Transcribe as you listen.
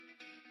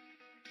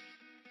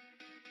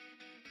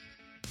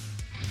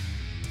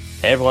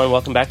Hey everyone,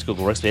 welcome back to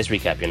Google Workspace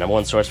Recap, your number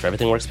one source for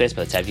everything workspace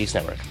by the Tab Geeks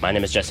Network. My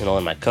name is Jesse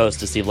Nolan, my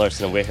co-host is Steve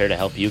Larson, and we're here to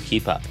help you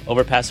keep up.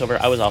 Over Passover,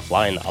 I was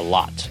offline a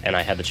lot, and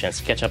I had the chance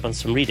to catch up on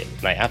some reading,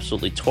 and I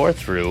absolutely tore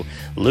through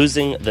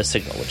Losing the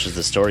Signal, which is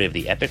the story of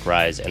the epic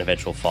rise and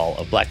eventual fall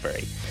of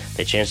BlackBerry.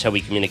 They changed how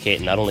we communicate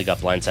and not only got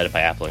blindsided by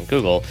Apple and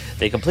Google,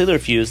 they completely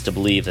refused to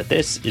believe that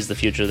this is the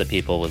future that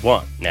people would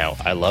want. Now,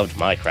 I loved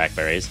my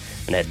Crackberries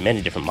and had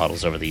many different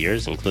models over the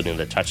years, including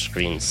the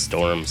touchscreen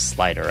Storm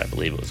Slider, I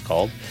believe it was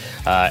called.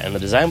 And the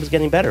design was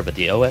getting better, but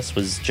the OS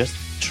was just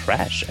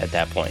trash at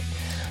that point.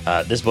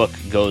 This book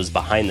goes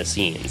behind the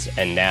scenes,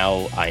 and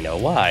now I know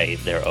why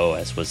their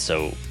OS was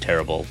so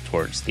terrible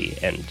towards the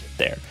end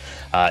there.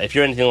 If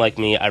you're anything like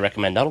me, I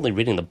recommend not only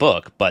reading the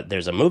book, but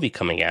there's a movie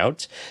coming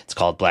out. It's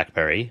called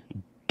BlackBerry.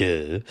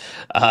 Duh.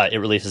 It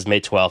releases May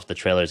 12th. The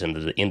trailer's in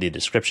the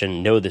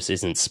description. No, this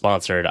isn't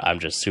sponsored. I'm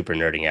just super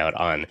nerding out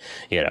on,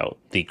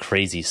 the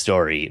crazy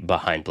story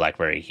behind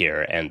BlackBerry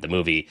here, and the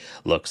movie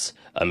looks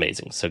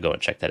amazing. So go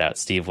and check that out.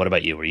 Steve, what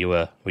about you? Were you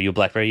a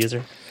BlackBerry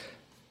user?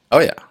 Oh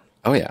yeah.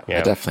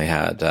 I definitely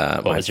had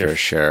my fair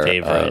share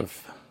favorite?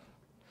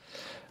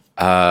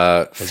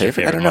 of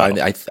favorite. I don't know.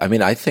 Model? I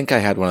mean, I think I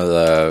had one of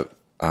the.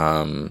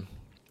 I'm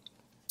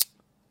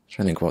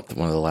trying to think what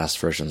one of the last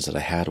versions that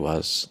I had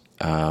was.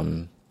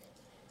 I'm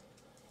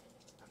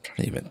trying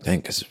to even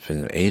think because it's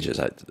been ages.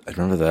 I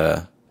remember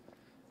the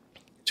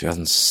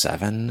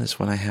 2007 is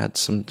when I had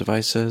some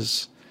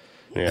devices.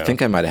 Yeah. I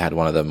think I might have had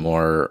one of the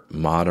more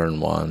modern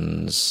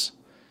ones,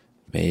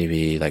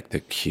 maybe like the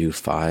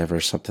Q5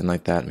 or something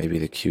like that. Maybe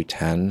the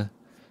Q10.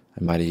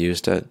 I might have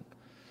used it.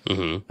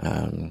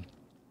 Mm-hmm.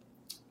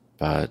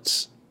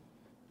 But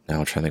now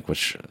I'm trying to think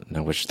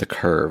which the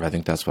Curve. I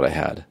think that's what I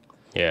had.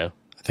 Yeah.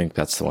 I think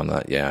that's the one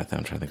that,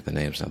 I'm trying to think of the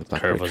names now. The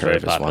BlackBerry Curve was very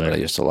Curve is one popular. that I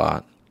used a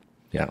lot.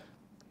 Yeah.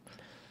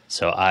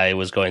 So I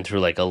was going through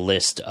like a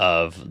list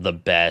of the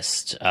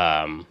best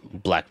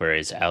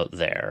BlackBerries out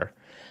there.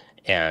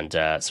 And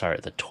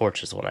the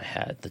Torch is the one I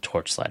had, the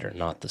Torch Slider,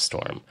 not the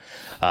Storm.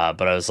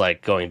 But I was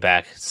like going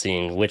back,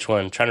 seeing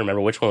trying to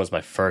remember which one was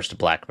my first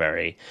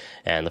BlackBerry.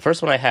 And the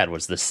first one I had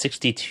was the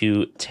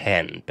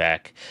 6210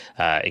 back.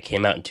 It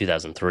came out in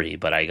 2003,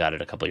 but I got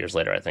it a couple years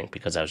later, I think,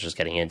 because I was just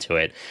getting into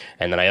it.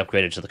 And then I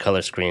upgraded to the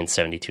color screen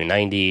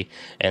 7290,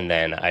 and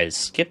then I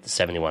skipped the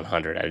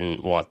 7100. I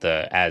didn't want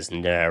the as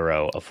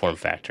narrow a form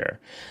factor.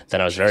 Then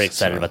I was very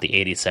excited about the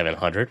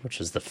 8700, which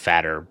was the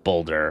fatter,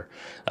 bolder,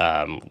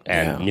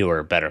 and newer,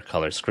 better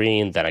color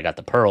screen. Then I got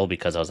the Pearl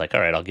because I was like, all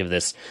right, I'll give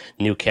this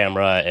new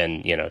camera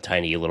and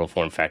tiny little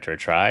form factor a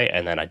try.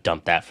 And then I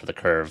dumped that for the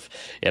Curve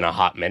in a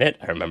hot minute.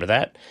 I remember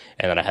that.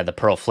 And then I had the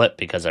Pearl Flip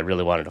because I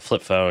really wanted a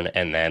flip phone.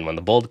 And then when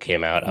the Bold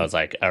came out, I was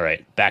like, all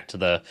right, back to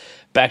the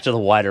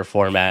wider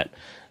format.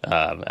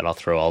 And I'll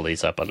throw all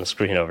these up on the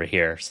screen over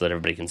here so that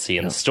everybody can see.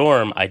 And the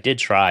Storm, I did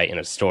try in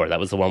a store. That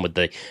was the one with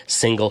the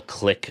single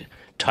click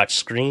touch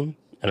screen.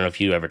 I don't know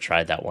if you ever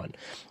tried that one.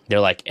 They're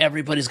like,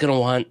 everybody's going to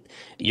want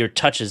your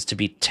touches to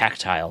be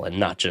tactile and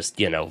not just,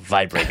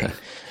 vibrating.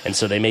 And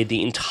so they made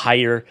the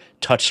entire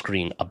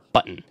touchscreen a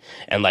button.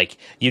 And like,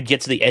 you'd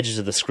get to the edges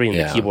of the screen,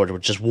 and the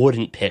keyboard just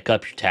wouldn't pick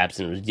up your tabs,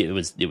 and it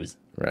was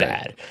Right.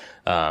 bad.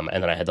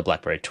 And then I had the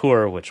BlackBerry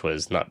Tour, which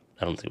was not,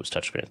 I don't think it was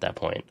touchscreen at that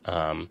point.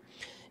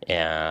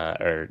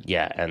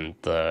 And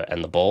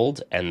the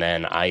Bold, and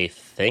then I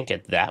think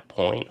at that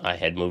point I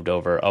had moved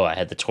over. Oh, I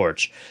had the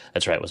Torch.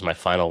 That's right, it was my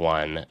final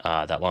one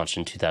that launched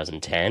in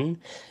 2010,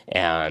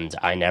 and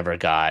I never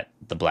got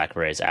the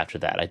BlackBerries after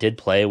that. I did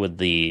play with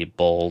the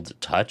Bold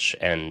Touch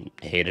and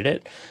hated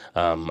it.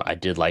 I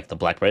did like the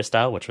BlackBerry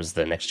style, which was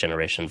the next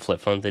generation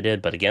flip phone they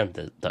did, but again,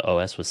 the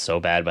OS was so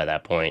bad by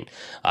that point.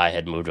 I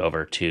had moved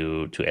over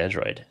to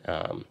Android,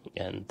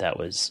 and that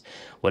was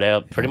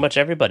what pretty much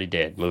everybody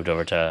did. Moved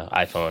over to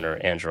iPhone or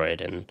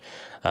Android, and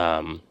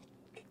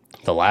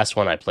the last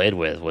one I played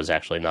with was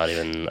actually not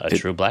even a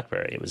true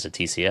BlackBerry. It was a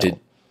TCL.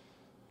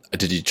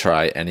 Did you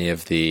try any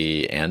of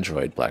the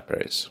Android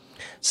BlackBerries?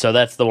 So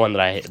that's the one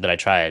that I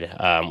tried.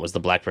 Was the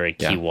BlackBerry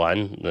Key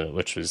 1,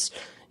 which was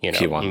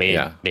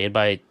made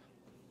by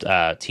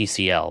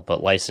TCL,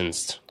 but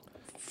licensed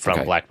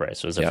from BlackBerry.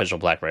 So it was official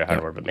BlackBerry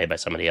hardware, but made by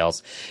somebody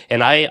else.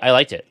 And I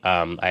liked it.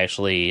 I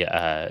actually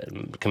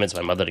convinced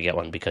my mother to get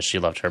one because she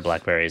loved her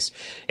BlackBerries,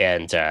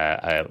 and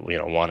I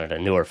wanted a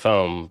newer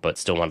phone, but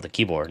still wanted the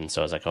keyboard. And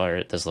so I was like, all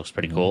right, this looks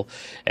pretty cool,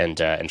 and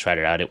tried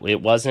it out.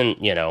 It wasn't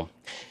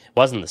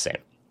wasn't the same.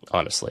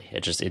 Honestly,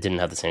 it didn't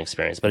have the same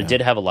experience, but it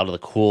did have a lot of the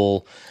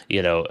cool,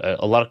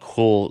 a lot of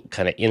cool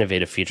kind of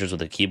innovative features with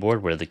the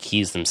keyboard where the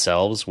keys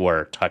themselves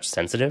were touch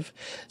sensitive.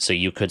 So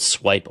you could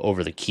swipe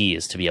over the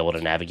keys to be able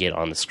to navigate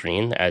on the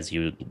screen as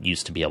you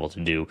used to be able to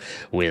do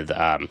with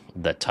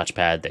the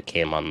touchpad that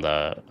came on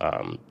the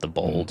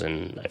Bold,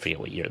 and I forget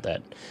what year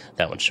that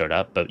one showed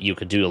up, but you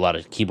could do a lot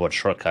of keyboard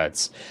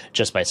shortcuts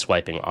just by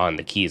swiping on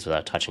the keys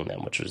without touching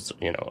them, which was,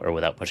 or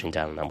without pushing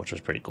down on them, which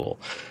was pretty cool.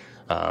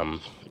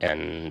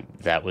 And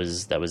that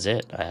was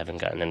it. I haven't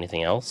gotten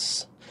anything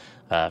else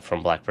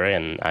from BlackBerry,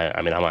 and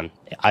I mean I'm on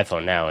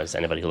iPhone now, as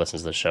anybody who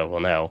listens to the show will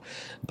know.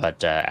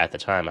 But at the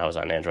time, I was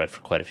on Android for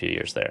quite a few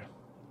years there.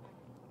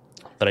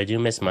 but I do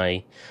miss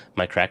my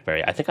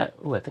Crackberry. I think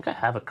I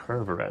have a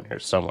curve around here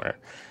somewhere.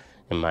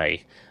 I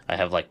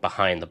have like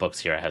behind the books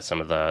here. I have some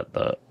of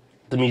the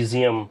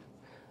museum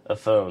of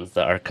phones,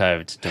 the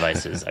archived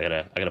devices. I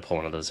gotta pull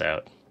one of those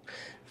out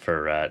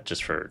for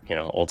just for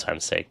old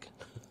time's sake.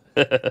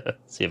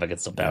 See if I can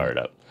still power it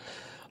up.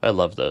 I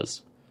love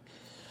those.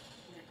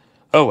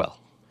 Oh well,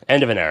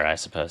 end of an era, I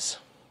suppose.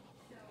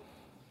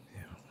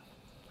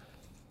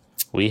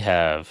 We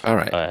have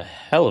a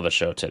hell of a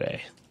show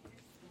today.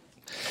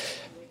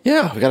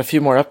 Yeah, we got a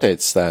few more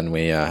updates than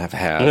we have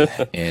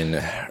had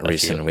in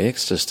recent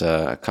weeks. Just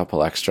a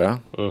couple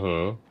extra.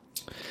 Mm-hmm.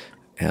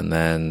 And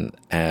then,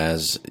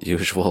 as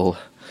usual,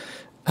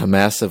 a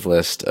massive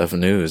list of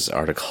news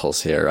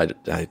articles here.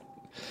 I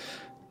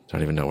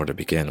don't even know where to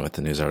begin with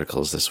the news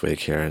articles this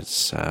week here.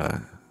 It's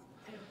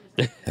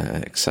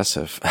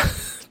excessive.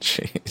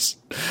 Jeez.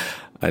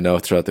 I know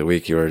throughout the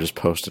week you were just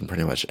posting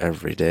pretty much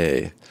every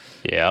day.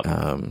 Yeah.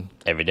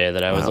 Every day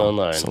that I was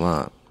online. That's a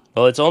lot.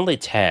 Well, it's only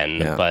 10,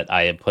 but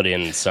I had put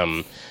in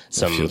some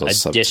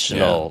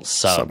additional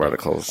sub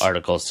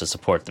articles to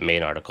support the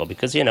main article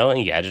because,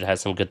 Engadget has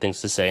some good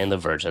things to say, and The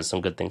Verge has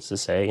some good things to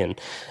say, and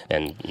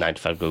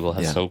 9to5Google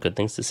has some good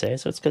things to say.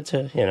 So it's good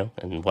to,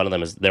 and one of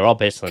them they're all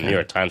based on the New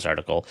York Times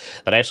article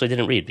that I actually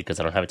didn't read because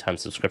I don't have a Times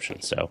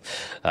subscription. So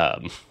I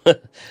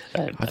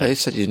thought you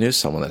said you knew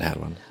someone that had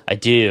one. I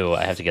do.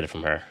 I have to get it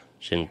from her.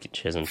 She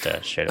hasn't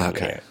shared it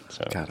with me yet.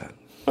 So. Got it.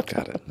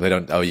 They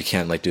don't. Oh, you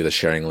can't do the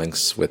sharing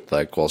links with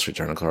Wall Street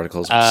Journal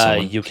articles.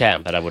 You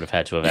can, but I would have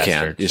had to have asked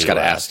her. You just got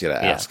to ask you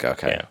to ask.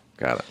 Okay, yeah.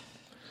 Got it.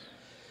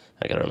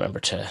 I got to remember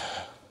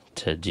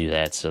to do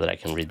that so that I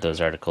can read those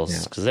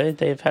articles because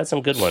they've had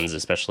some good ones,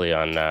 especially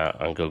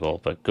on Google.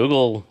 But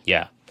Google,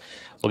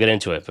 we'll get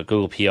into it. But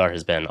Google PR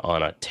has been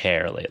on a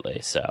tear lately,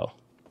 so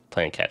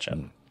playing catch up.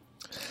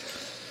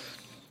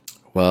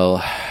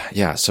 Well,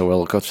 so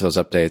we'll go through those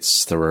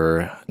updates. There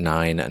were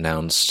 9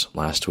 announced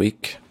last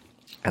week.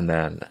 And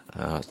then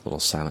a little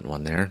silent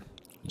one there.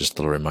 Just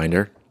a little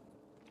reminder.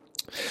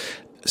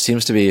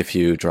 Seems to be a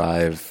few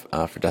Drive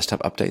for desktop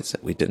updates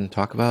that we didn't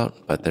talk about,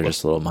 but they're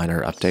just little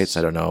minor updates.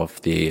 I don't know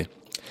if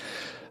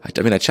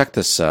I check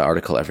this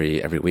article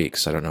every week,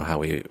 so I don't know how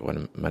we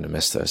might have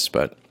missed this,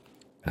 but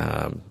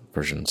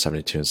version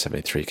 72 and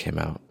 73 came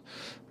out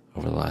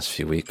over the last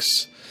few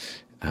weeks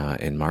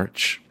in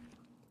March.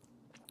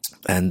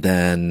 And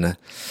then,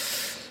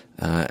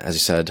 as you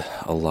said,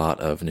 a lot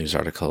of news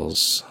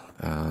articles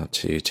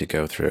to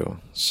go through.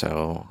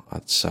 So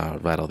let's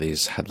rattle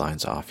these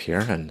headlines off here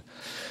and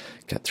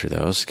get through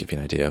those, give you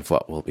an idea of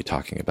what we'll be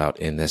talking about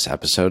in this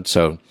episode.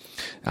 So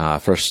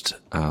first,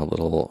 a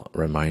little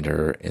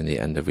reminder in the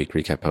end of week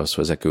recap post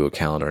was that Google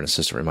Calendar and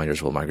Assistant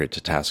Reminders will migrate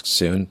to tasks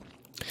soon.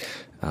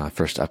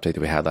 First update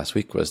that we had last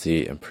week was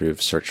the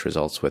improved search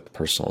results with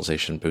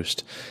personalization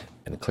boost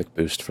and click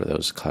boost for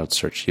those cloud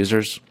search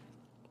users.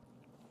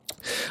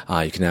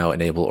 You can now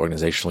enable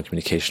organizational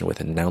communication with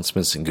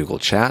announcements in Google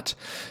Chat.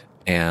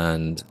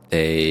 And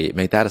they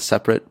made that a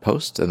separate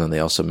post, and then they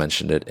also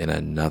mentioned it in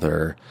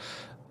another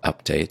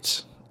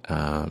update.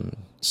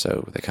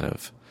 So they kind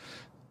of,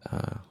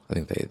 I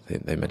think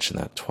they mentioned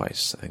that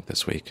twice, I think,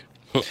 this week.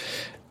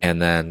 And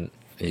then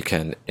you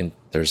can,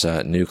 there's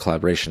new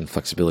collaboration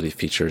flexibility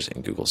features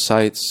in Google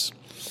Sites.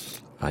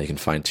 You can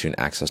fine-tune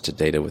access to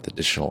data with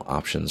additional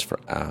options for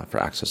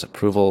access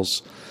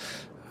approvals.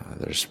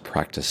 There's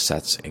practice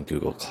sets in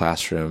Google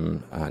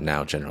Classroom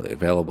now generally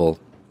available.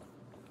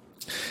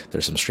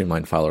 There's some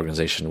streamlined file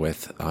organization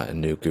with a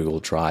new Google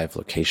Drive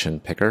location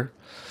picker.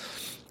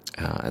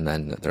 And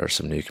then there are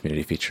some new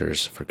community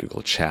features for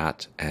Google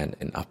Chat and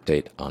an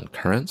update on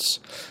Currents.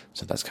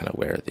 So that's kind of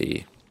where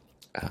the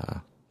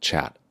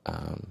chat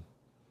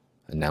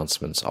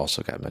announcements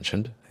also got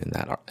mentioned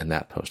in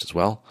that post as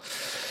well.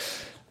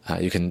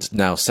 You can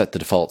now set the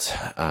default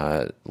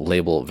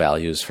label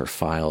values for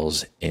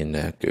files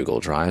in Google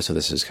Drive. So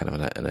this is kind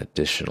of an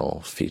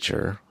additional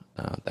feature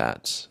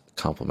that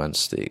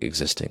complements the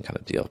existing kind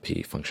of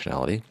DLP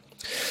functionality.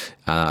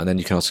 And then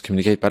you can also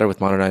communicate better with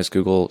modernized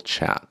Google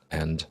Chat.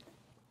 And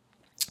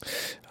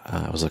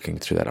I was looking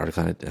through that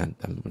article, and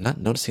I'm not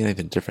noticing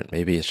anything different.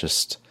 Maybe it's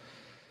just,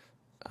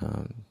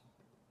 I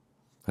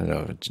don't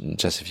know,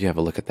 Jess, if you have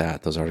a look at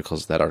that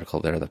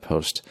article there, the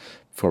post,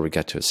 before we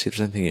get to it, see if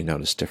there's anything you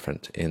notice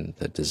different in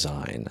the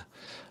design.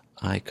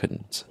 I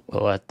couldn't.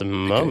 Well, at the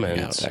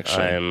moment,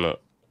 I'm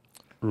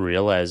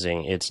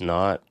realizing it's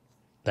not.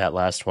 That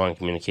last one,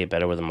 communicate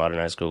better with a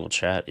modernized Google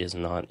Chat, is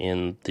not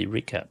in the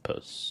recap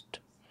post.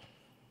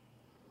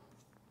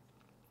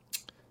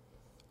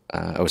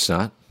 Oh, it's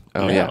not?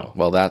 Oh, no. Yeah.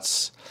 Well,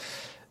 that's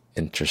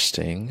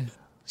interesting.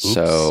 Oops.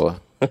 So,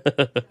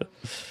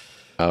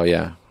 oh,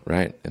 yeah,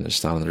 right. And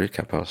it's not on the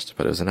recap post,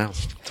 but it was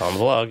announced. It's on the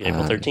blog,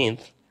 April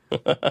 13th.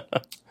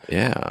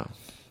 Yeah.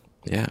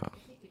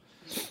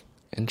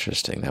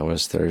 Interesting. That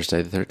was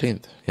Thursday the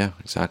 13th. Yeah,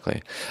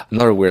 exactly.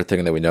 Another weird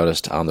thing that we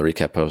noticed on the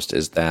recap post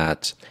is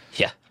that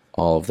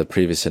all of the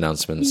previous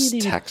announcements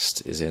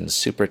text is in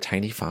super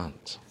tiny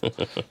font.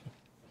 Not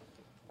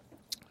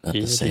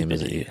the same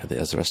as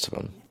the rest of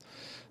them.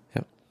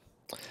 Yep.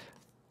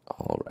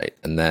 All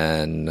And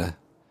then,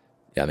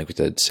 yeah, I think we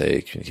did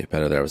say communicate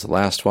better. There was the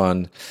last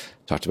one.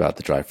 Talked about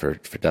the drive for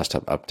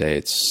desktop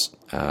updates.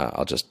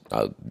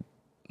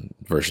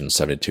 Version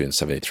 72 and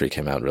 73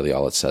 came out. Really,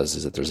 all it says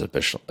is that there's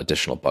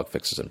additional bug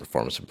fixes and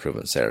performance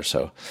improvements there.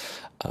 So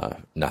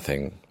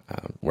nothing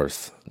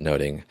worth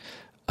noting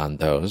on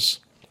those.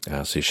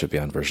 So you should be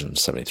on version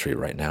 73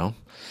 right now.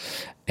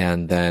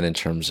 And then in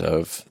terms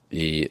of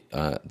the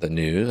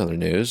news, other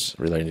news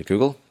relating to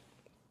Google,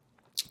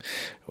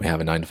 we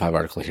have a 9 to 5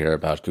 article here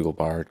about Google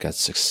Bard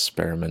gets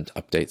experiment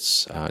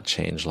updates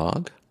change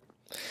log.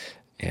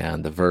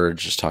 And The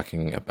Verge is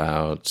talking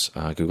about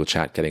Google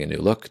Chat getting a new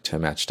look to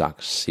match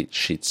Docs,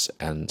 Sheets,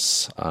 and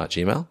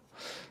Gmail.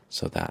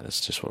 So that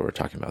is just what we're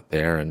talking about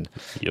there. And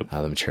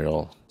the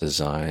material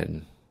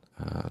design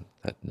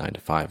that 9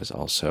 to 5 is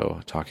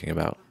also talking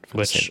about for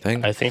the same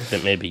thing. I think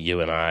that maybe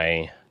you and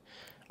I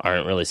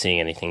aren't really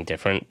seeing anything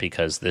different,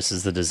 because this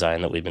is the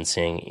design that we've been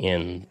seeing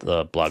in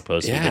the blog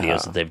posts and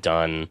videos that they've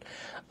done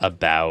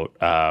about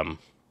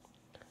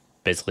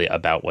basically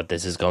about what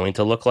this is going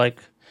to look like.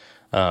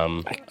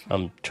 I'm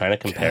trying to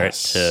compare it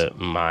to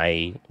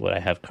what I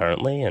have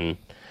currently, and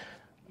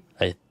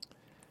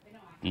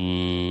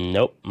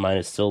nope, mine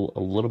is still a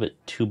little bit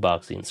too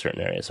boxy in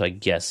certain areas. So I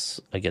guess,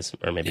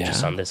 or maybe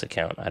just on this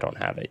account, I don't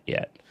have it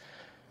yet.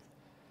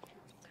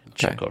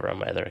 Check over on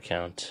my other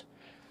account.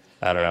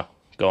 I don't know.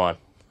 Go on.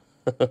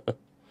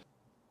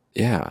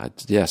 Yeah.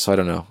 So I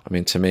don't know. I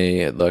mean, to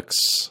me, it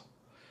looks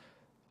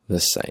the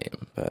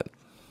same, but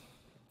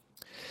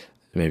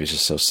maybe it's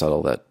just so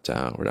subtle that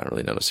we're not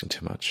really noticing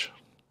too much.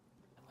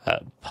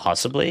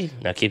 Possibly.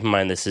 Now, keep in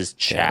mind, this is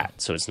chat,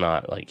 so it's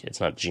not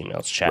Gmail.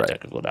 It's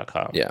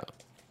chat.google.com.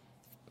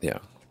 Yeah.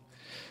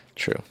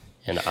 True.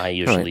 And I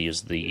usually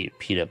use the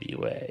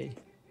PWA.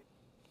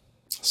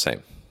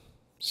 Same.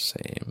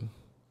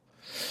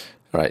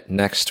 All right.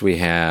 Next, we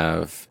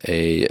have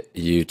a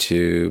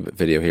YouTube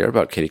video here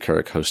about Katie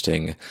Couric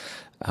hosting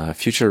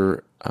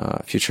Future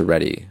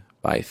Ready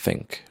by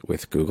Think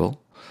with Google.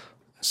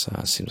 So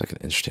seems like an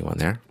interesting one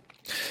there.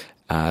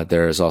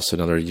 There is also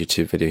another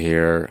YouTube video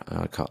here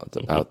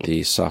about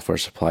the software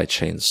supply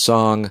chain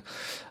song,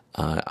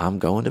 I'm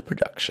Going to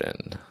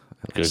Production.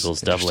 Google's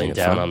doubling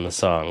down on the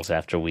songs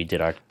after we did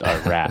our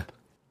rap.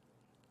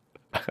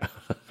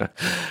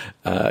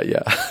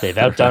 They've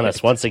outdone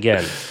us once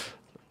again.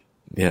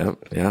 Yeah.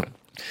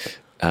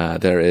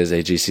 There is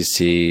a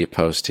GCC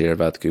post here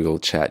about the Google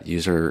Chat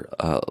user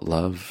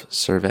love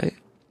survey.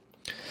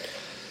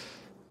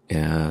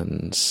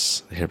 And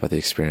hear about the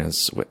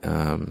experience.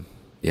 I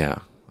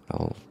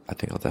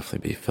think I'll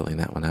definitely be filling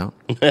that one out.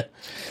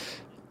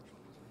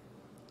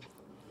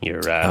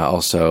 You're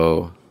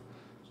also,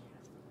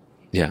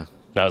 yeah.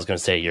 I was going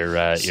to say you're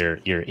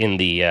in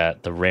the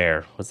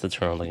rare. What's the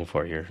term I'm looking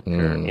for? You're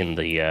in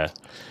the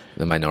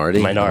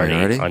minority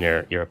on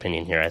your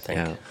opinion here, I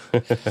think.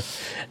 Yeah.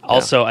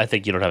 Also, I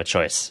think you don't have a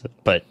choice,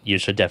 but you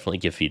should definitely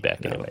give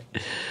feedback anyway.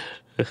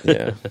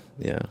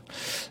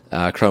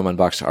 Chrome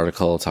Unboxed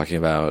article talking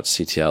about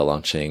CTL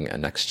launching a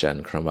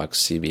next-gen Chromebook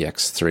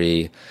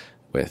CBX3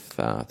 with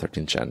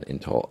 13th gen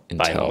Intel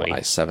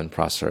i7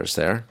 processors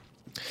there.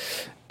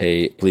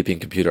 A Bleeping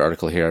Computer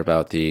article here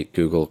about the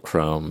Google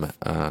Chrome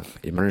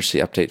emergency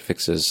update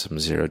fixes, some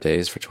 0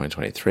 days for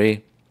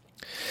 2023.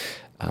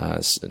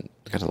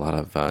 Got a lot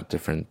of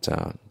different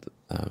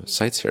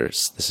sites here.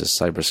 This is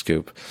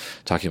Cyberscoop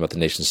talking about the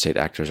nation-state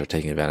actors are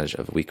taking advantage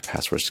of weak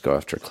passwords to go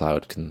after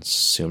cloud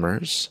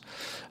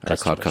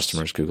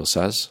customers, Google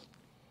says.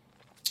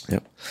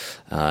 Yep.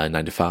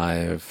 9 to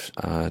 5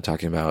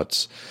 talking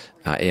about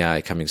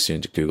AI coming soon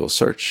to Google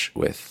Search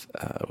with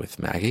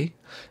Maggie,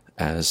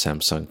 as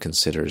Samsung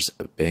considers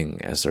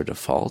Bing as their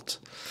default.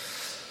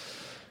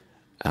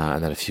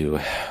 And then a few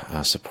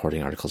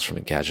supporting articles from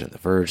Engadget and The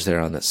Verge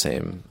there on that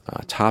same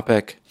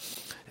topic.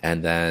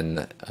 And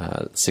then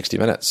 60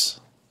 Minutes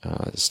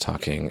is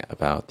talking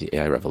about the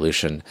AI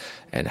revolution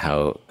and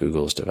how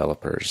Google's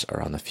developers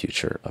are on the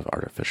future of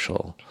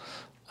artificial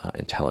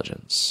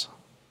intelligence.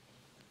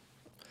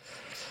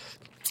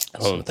 I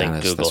don't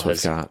think Google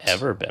has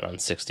ever been on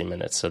 60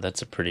 Minutes, so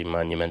that's a pretty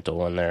monumental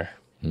one there.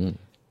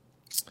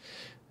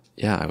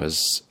 Yeah, I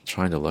was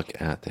trying to look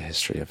at the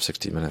history of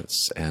 60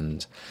 Minutes,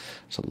 and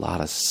there's a lot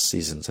of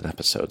seasons and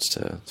episodes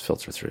to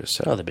filter through.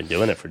 So they've been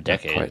doing it for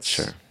decades. Not quite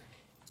sure.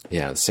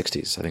 Yeah, the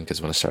 60s, I think,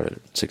 is when I started.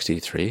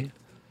 63?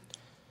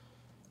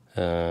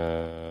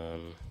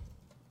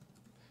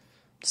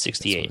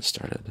 68. When it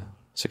started.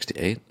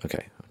 68?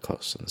 Okay,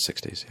 close in the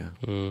 60s, yeah.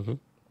 Mm-hmm.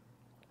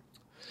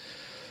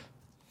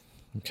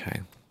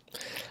 Okay.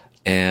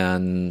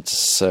 And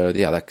so,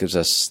 yeah, that gives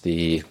us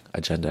the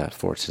agenda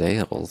for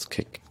today. We'll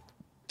kick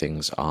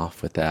things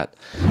off with that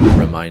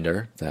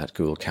reminder that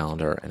Google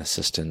Calendar and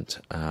Assistant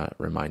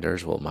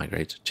reminders will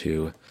migrate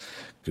to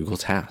Google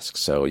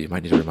Tasks. So you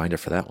might need a reminder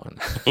for that one.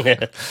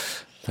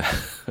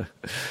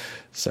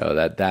 So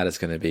that is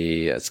going to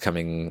be, it's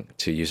coming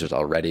to users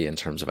already in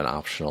terms of an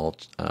optional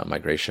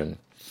migration.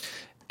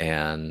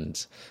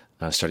 And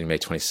starting May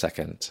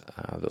 22nd,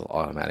 they'll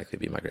automatically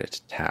be migrated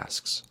to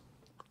Tasks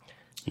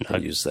for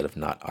users that have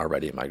not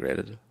already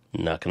migrated.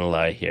 Not gonna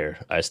lie here.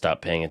 I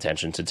stopped paying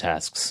attention to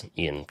tasks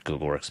in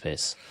Google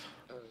Workspace.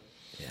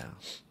 Yeah.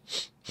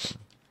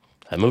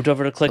 I moved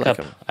over to ClickUp. like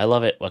 'em. I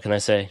love it. What can I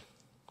say?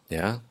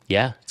 Yeah.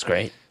 Yeah, it's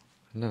great.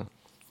 No.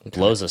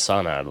 Blows the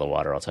sauna out of the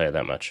water, I'll tell you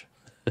that much.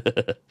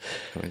 Oh,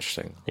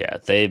 interesting. Yeah,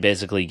 they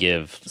basically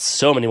give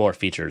so many more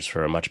features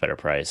for a much better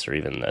price or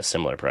even a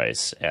similar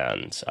price.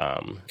 And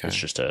it's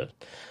just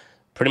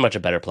pretty much a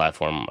better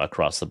platform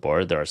across the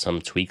board. There are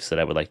some tweaks that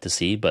I would like to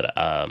see, but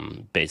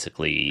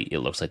basically it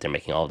looks like they're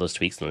making all of those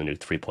tweaks in the new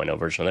 3.0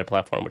 version of their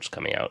platform, which is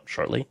coming out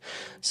shortly.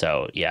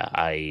 So yeah,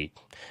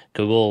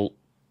 Google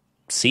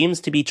seems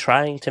to be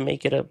trying to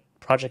make it a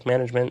project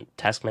management,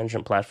 task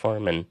management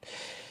platform, and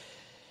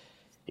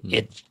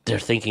they're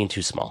thinking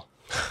too small.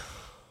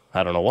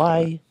 I don't know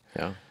why,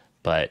 Yeah.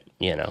 but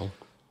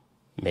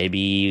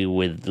maybe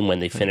when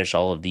they finish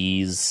all of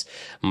these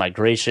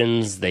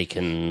migrations, they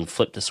can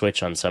flip the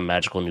switch on some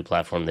magical new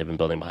platform they've been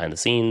building behind the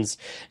scenes,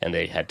 and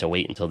they had to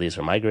wait until these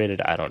were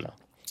migrated. I don't know.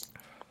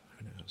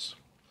 Who knows?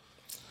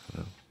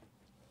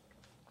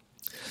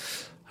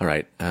 All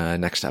right.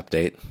 Next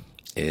update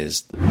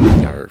is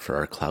for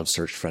our cloud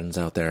search friends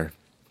out there.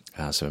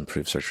 Some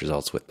improved search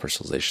results with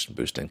Personalization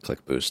Boost and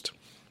Click Boost.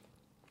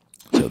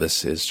 So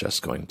this is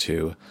just going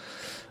to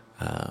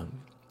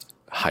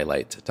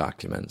highlight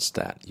documents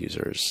that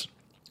users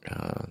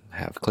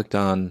have clicked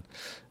on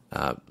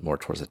more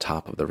towards the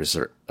top of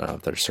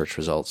their search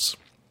results,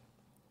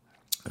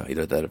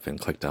 either that have been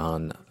clicked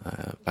on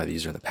by the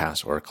user in the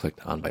past or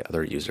clicked on by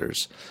other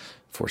users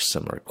for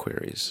similar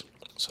queries.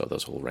 So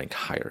those will rank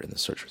higher in the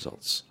search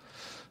results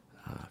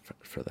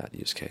for that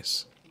use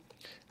case.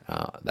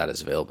 That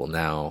is available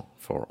now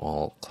for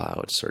all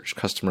cloud search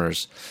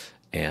customers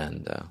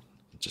and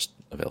just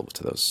available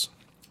to those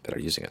that are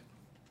using it.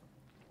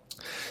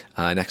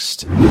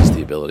 Next is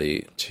the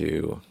ability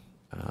to,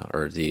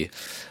 or the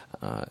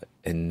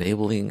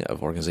enabling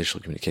of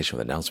organizational communication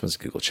with announcements,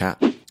 Google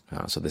Chat.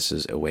 So this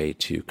is a way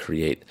to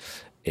create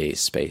a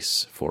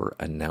space for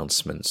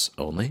announcements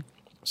only.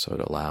 So it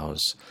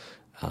allows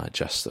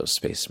just those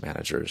space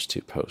managers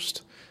to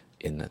post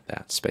in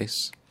that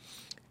space.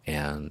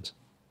 And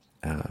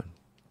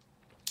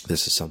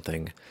this is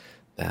something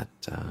that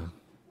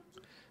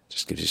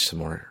just gives you some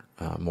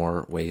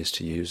more ways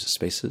to use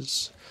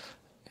spaces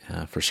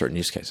for certain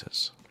use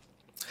cases.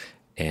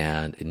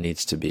 And it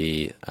needs to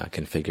be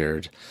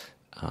configured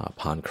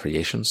upon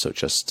creation. So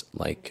just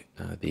like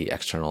the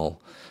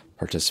external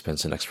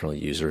participants and external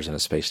users in a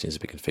space needs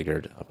to be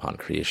configured upon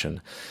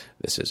creation,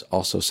 this is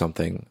also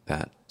something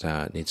that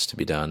needs to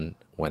be done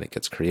when it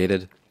gets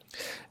created.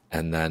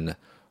 And then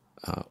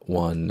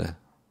one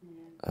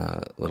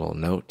little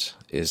note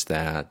is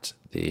that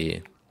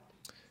I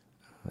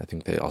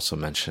think they also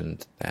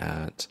mentioned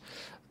that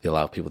they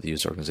allow people to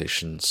use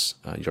organizations,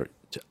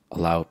 to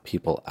allow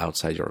people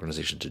outside your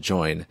organization to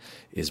join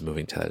is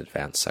moving to that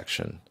advanced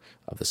section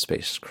of the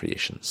space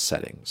creation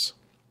settings.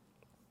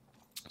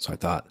 So I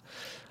thought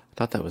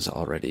that was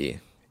already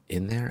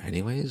in there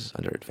anyways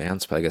under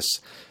advanced, but I guess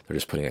they're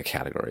just putting a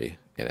category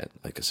in it.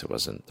 I guess there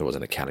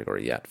wasn't a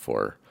category yet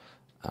for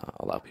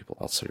allow people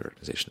outside your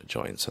organization to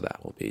join. So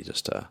that will be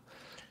just a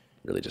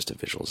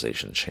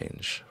visualization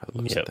change by the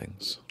looks of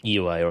things.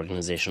 UI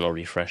organizational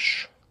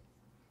refresh.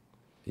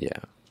 Yeah.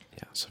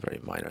 So very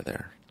minor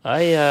there.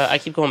 I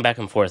keep going back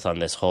and forth on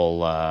this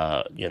whole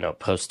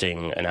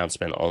posting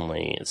announcement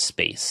only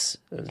space.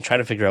 I'm trying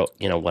to figure out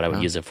what I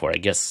would use it for. I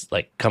guess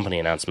like company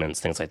announcements,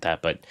 things like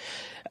that. But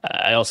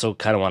I also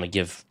kind of want to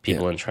give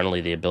people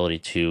internally the ability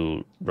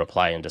to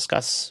reply and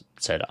discuss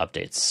said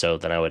updates. So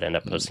then I would end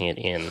up posting it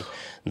in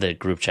the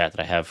group chat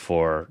that I have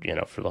for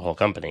the whole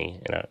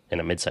company in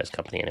a mid-sized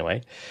company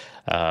anyway.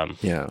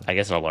 I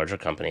guess in a larger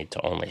company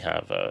to only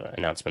have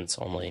announcements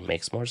only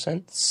makes more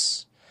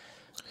sense.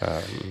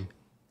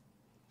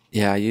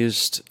 Yeah,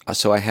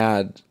 I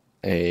had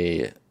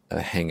a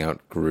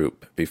Hangout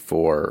group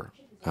before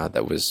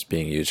that was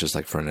being used just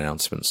like for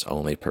announcements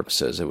only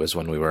purposes. It was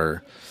when we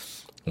were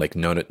like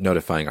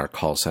notifying our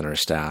call center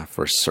staff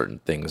for certain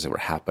things that were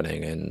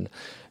happening and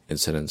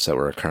incidents that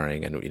were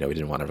occurring, and we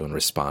didn't want everyone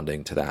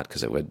responding to that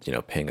because it would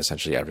ping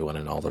essentially everyone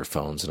in all their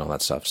phones and all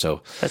that stuff.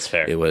 So that's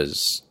fair. It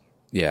was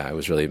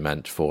really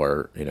meant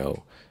for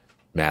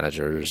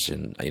managers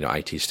and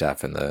IT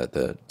staff and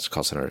the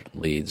call center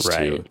leads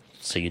to.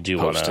 So you do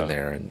want to, in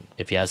there, and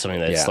if you have something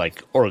that's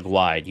like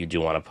org-wide, you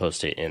do want to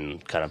post it in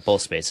kind of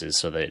both spaces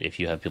so that if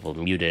you have people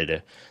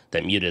muted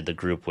the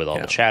group with all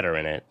the chatter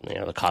in it,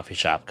 the coffee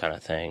shop kind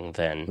of thing,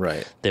 then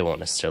they won't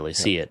necessarily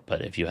see it.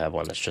 But if you have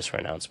one that's just for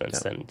announcements,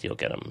 then you'll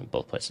get them in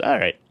both places. All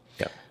right.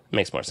 Yeah.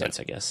 Makes more sense,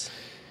 I guess.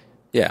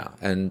 Yeah.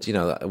 And,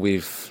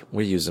 we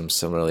use them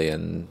similarly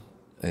in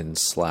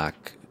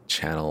Slack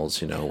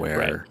channels,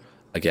 where,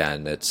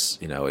 again, it's,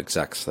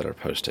 execs that are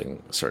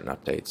posting certain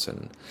updates.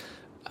 And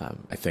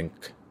I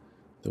think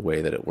the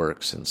way that it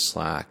works in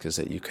Slack is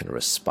that you can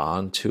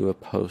respond to a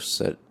post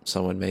that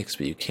someone makes,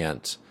 but you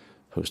can't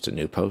post a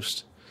new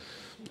post.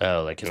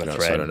 Oh, like in the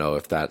thread. So I don't know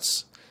if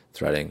that's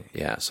threading.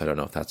 Yeah. So I don't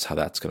know if that's how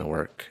that's going to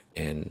work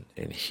in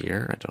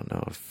here. I don't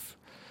know if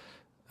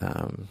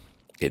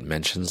it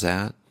mentions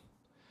that.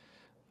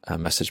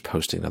 Message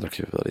posting and other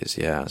capabilities.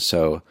 Yeah,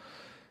 so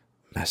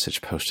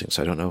message posting.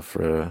 So I don't know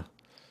for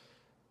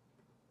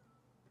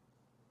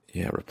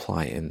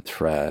reply in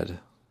thread.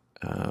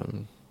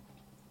 It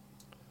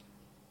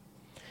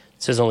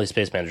says only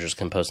space managers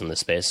can post in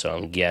this space, so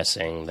I'm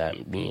guessing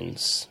that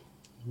means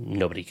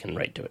nobody can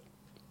write to it.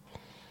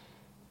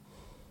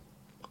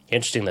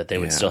 Interesting that they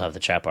would still have the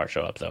chat bar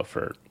show up, though,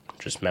 for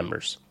just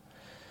members.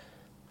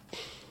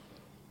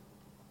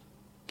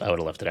 I would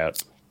have left it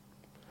out.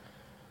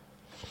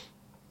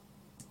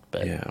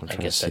 But I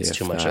guess that's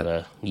too much of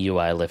a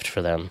UI lift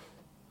for them.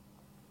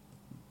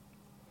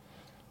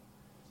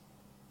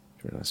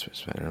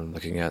 I'm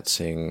looking at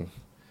seeing...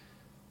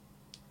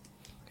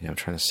 Yeah, I'm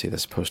trying to see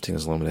this posting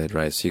is limited,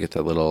 right? So you get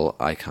that little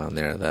icon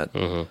there that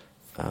only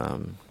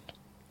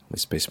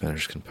space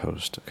managers can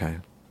post, okay?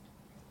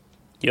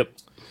 Yep.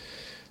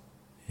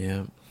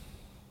 Yeah.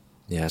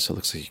 Yeah, so it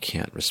looks like you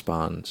can't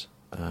respond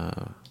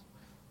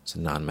as a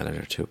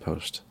non-manager to a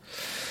post.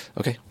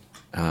 Okay,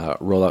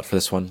 rollout for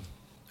this one.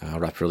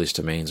 Rapid release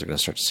domains are going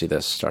to start to see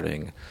this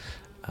starting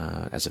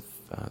as of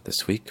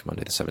this week,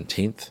 Monday the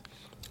 17th,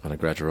 on a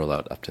gradual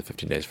rollout up to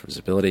 15 days for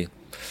visibility.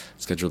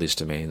 Scheduled release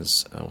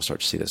domains, we'll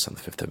start to see this on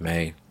the 5th of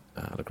May,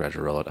 on a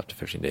gradual rollout up to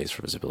 15 days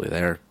for visibility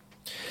there.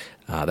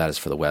 That is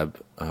for the web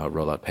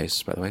rollout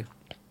pace, by the way.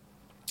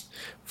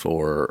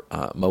 For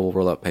mobile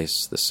rollout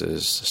pace, this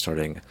is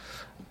starting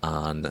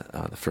on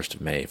the 1st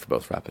of May for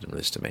both rapid and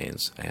release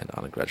domains, and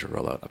on a gradual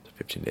rollout up to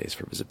 15 days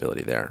for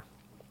visibility there.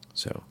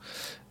 So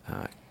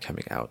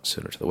coming out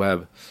sooner to the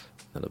web,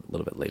 and a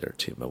little bit later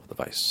to mobile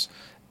device,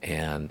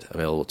 and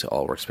available to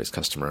all Workspace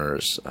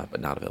customers,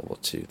 but not available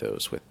to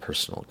those with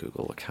personal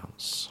Google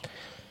accounts.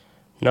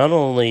 Not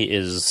only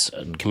is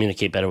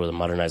Communicate Better with a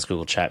Modernized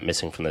Google Chat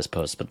missing from this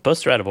post, but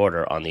posts are out of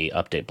order on the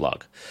update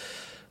blog,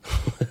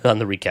 on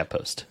the recap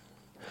post.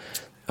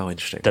 Oh,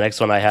 interesting. The next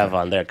one I have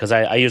on there, because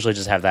I usually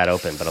just have that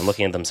open, but I'm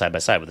looking at them side by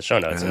side with the show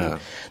notes. And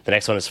the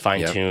next one is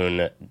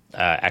fine-tune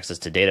access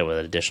to data with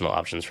additional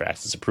options for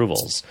access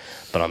approvals.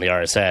 But on the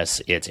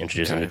RSS, it's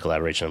introducing new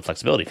collaboration and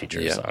flexibility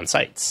features on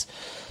sites.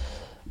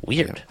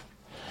 Weird.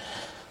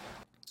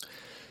 Yeah.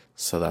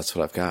 So that's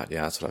what I've got.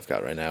 Yeah, that's what I've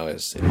got right now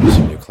is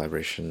introducing new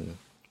collaboration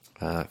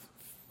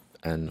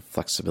and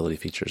flexibility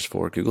features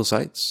for Google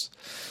Sites.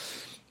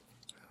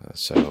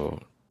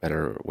 So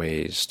better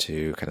ways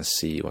to kind of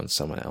see when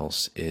someone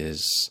else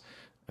is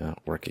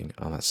working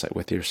on that site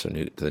with you. So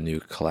the new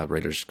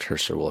collaborators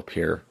cursor will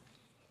appear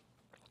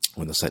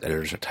when the site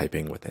editors are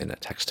typing within a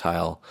text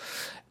tile,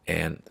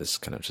 and this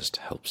kind of just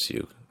helps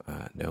you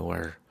know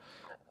where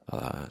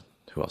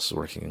who else is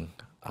working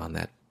on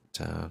that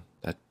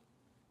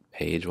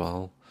page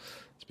while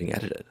it's being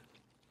edited.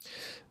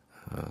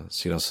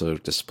 So you can also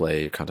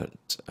display your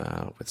content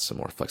with some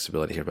more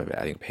flexibility here by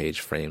adding page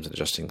frames and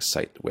adjusting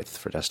site width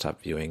for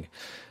desktop viewing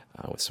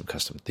with some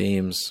custom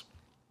themes.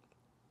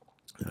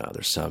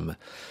 There's some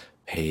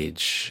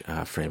page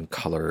frame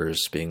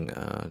colors being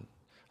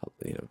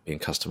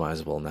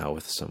customizable now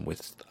with some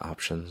width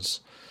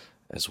options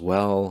as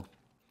well.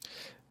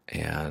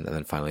 And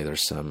then finally,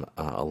 there's some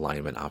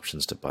alignment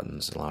options to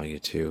buttons, allowing you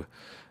to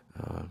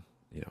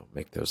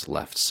make those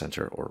left,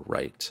 center, or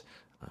right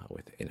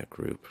within a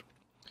group.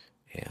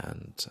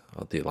 And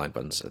the align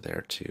buttons are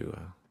there to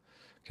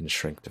can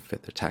shrink to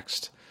fit the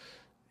text,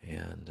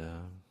 and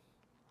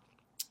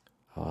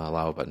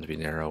allow a button to be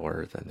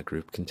narrower than the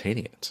group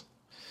containing it.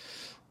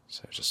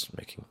 So just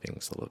making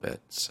things a little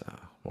bit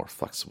more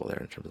flexible there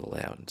in terms of the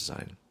layout and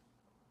design.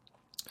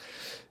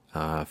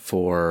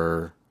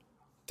 For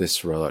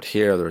this rollout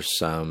here,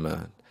 there's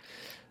a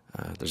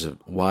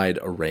wide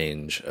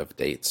range of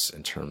dates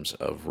in terms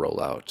of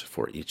rollout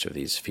for each of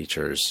these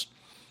features,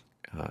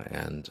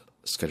 and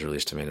scheduled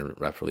release domain and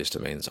rapid release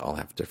domains all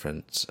have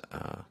different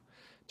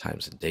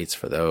times and dates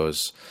for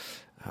those.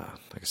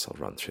 I guess I'll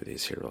run through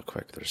these here real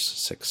quick. There's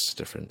 6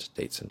 different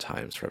dates and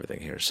times for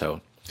everything here. So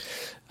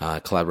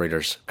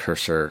collaborators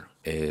cursor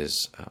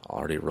is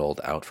already rolled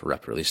out for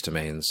rapid release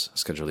domains.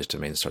 Scheduled release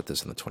domains start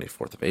this on the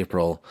 24th of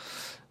April.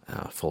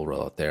 Full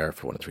rollout there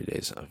for 1 to 3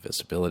 days of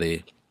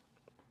visibility.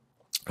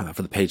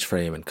 For the page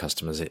frame and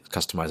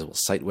customizable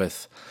site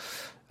width,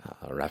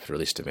 rapid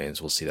release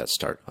domains, we'll see that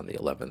start on the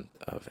 11th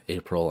of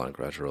April on a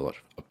gradual rollout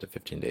up to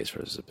 15 days for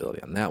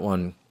visibility on that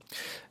one.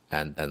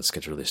 And then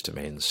scheduled release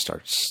domains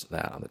starts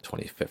that on the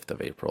 25th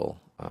of April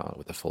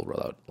with a full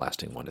rollout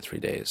lasting 1 to 3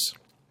 days.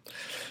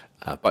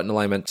 Button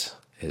alignment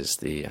is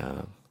the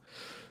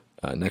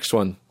next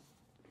one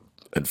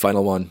and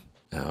final one.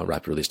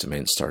 Rapid release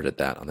domains started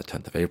that on the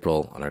 10th of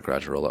April on our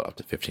gradual rollout up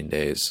to 15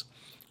 days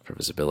for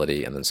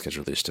visibility, and then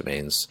scheduled release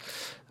domains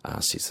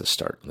sees the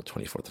start on the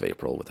 24th of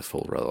April with a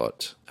full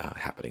rollout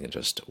happening in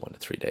just 1 to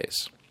 3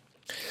 days.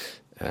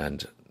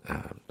 And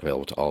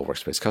available to all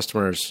Workspace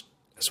customers,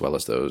 as well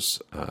as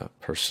those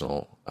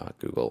personal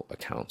Google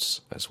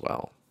accounts as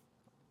well.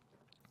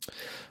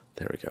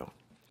 There we go.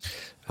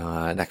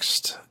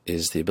 Next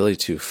is the ability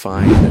to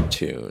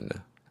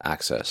fine-tune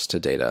access to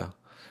data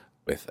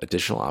with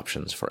additional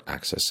options for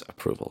access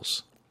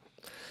approvals.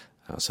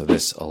 So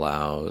this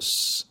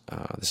allows,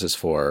 this is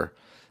for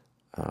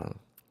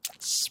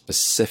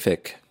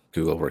specific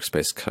Google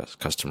Workspace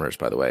customers,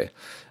 by the way.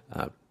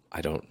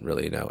 I don't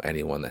really know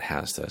anyone that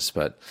has this,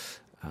 but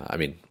I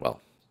mean,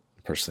 well,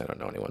 personally, I don't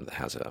know anyone that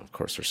has it. Of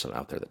course, there's some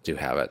out there that do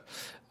have it.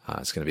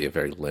 It's going to be a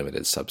very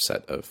limited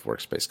subset of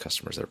Workspace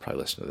customers that are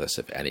probably listening to this,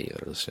 if any,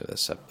 that are listening to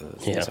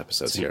these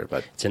episodes here.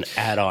 But it's an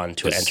add-on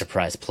to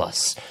Enterprise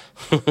Plus.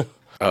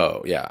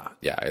 Oh yeah,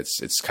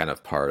 it's kind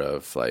of part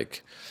of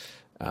like,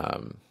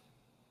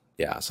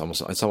 it's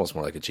almost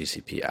more like a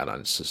GCP add-on.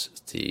 It's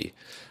just the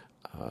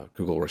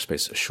Google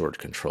Workspace Assured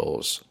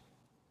Controls.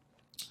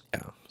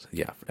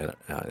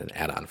 An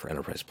add-on for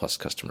Enterprise Plus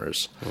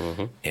customers,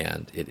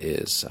 and it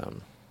is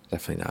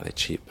definitely not a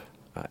cheap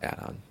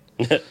add-on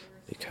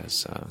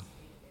because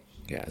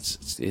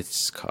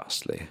it's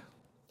costly.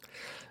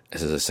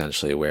 This is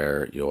essentially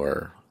where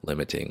you're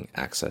limiting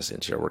access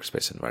into your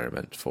workspace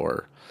environment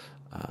for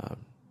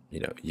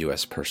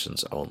U.S.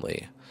 persons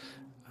only,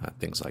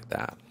 things like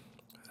that.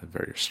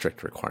 Very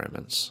strict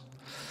requirements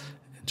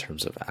in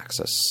terms of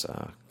access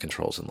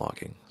controls and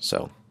logging.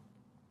 So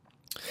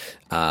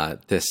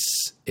this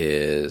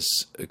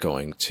is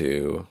going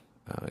to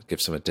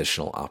give some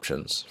additional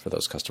options for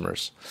those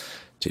customers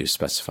to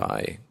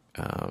specify.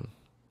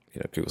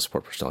 Google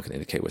support personnel can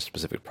indicate which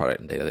specific product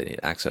and data they need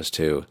access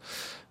to.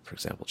 For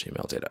example,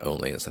 Gmail data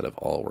only instead of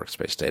all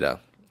workspace data.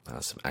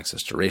 Some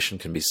access duration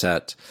can be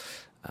set.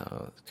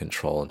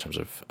 Control in terms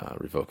of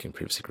revoking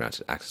previously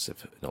granted access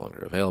if no longer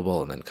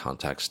available, and then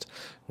context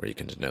where you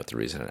can denote the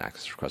reason an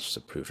access request was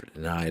approved or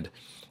denied,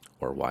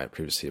 or why a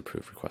previously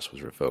approved request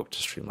was revoked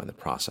to streamline the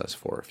process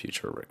for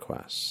future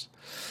requests.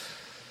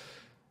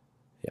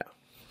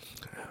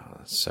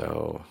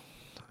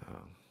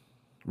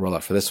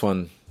 Rollout for this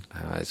one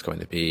is going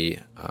to be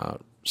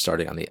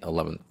starting on the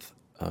 11th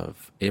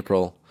of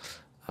April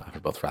for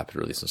both rapid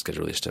release and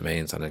scheduled release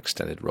domains, on an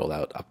extended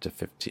rollout up to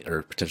 15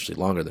 or potentially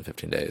longer than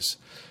 15 days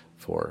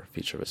for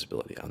feature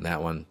visibility on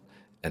that one.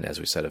 And as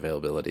we said,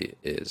 availability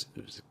is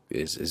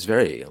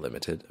very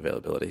limited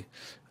availability,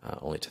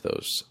 only to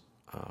those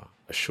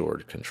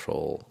assured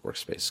control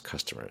workspace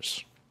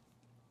customers.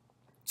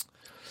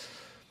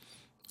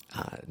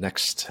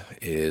 Next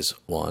is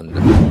one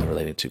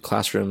relating to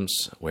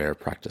classrooms, where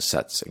practice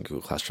sets in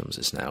Google Classrooms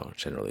is now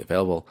generally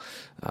available.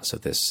 So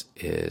this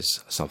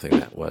is something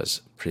that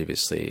was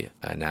previously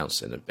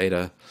announced in a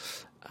beta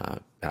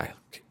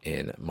back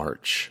in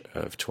March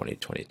of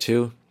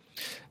 2022.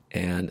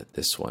 And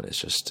this one is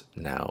just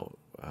now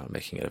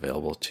making it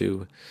available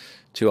to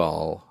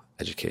all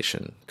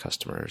education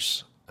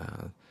customers.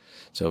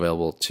 So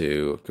available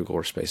to Google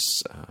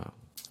Workspace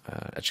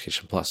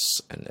Education Plus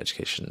and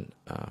Education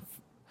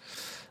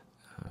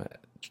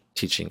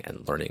Teaching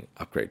and Learning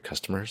Upgrade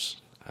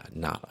customers,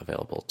 not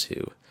available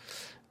to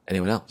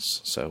anyone else.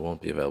 So it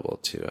won't be available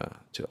to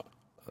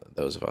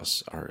those of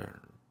us are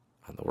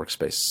on the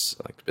workspace,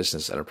 like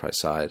business enterprise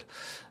side,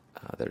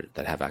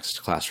 that have access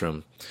to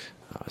Classroom.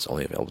 It's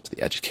only available to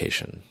the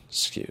education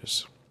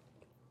SKUs.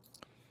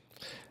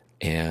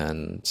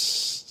 And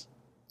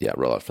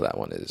rollout for that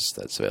one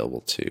that's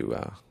available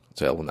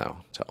it's available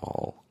now to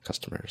all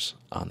customers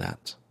on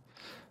that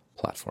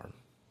platform.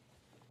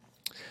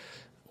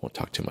 Won't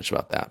talk too much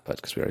about that, but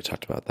because we already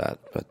talked about that,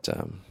 but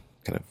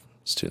kind of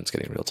students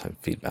getting real-time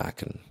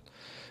feedback and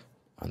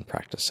on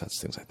practice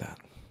sets, things like that.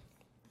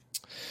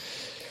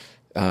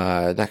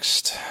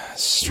 Next,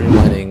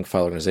 streamlining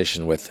file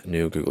organization with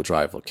new Google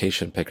Drive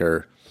location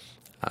picker.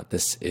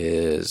 This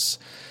is,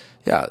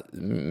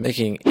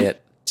 making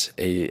it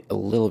a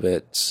little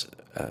bit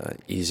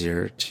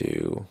easier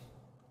to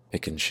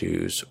pick and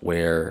choose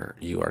where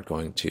you are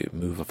going to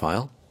move a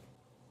file.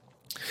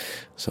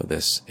 So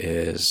this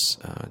is,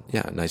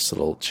 a nice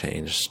little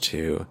change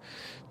to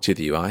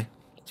the UI.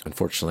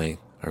 Unfortunately,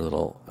 our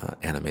little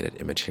animated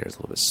image here is a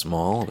little bit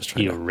small. I was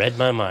trying You to read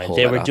my mind.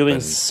 They were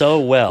doing so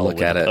well with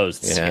the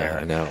posts here.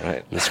 I know,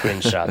 right? The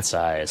screenshot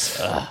size.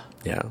 Ugh.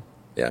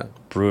 Yeah.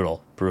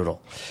 Brutal.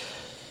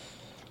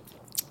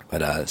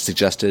 But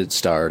suggested,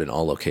 starred, and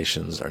all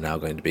locations are now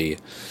going to be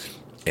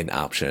an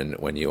option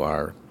when you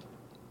are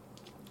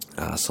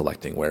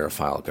selecting where a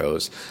file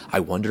goes. I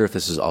wonder if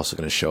this is also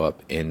going to show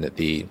up in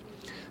the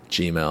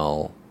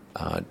Gmail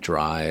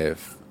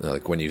Drive,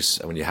 like when you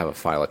have a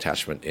file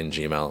attachment in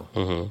Gmail,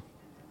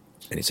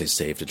 and you say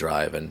save to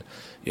Drive, and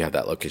you have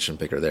that location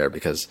picker there,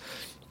 because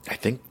I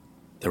think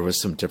there was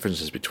some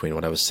differences between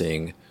what I was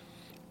seeing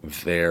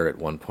there at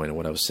one point and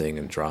what I was seeing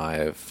in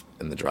Drive,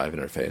 in the Drive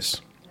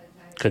interface.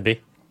 Could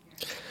be.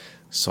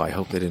 So I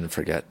hope they didn't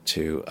forget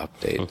to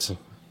update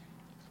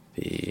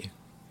the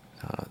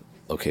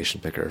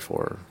location picker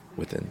for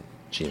within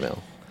Gmail.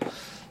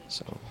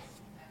 So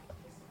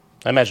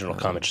I imagine it'll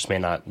come. It just may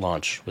not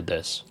launch with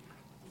this.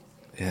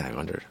 Yeah, I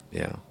wonder.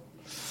 Yeah.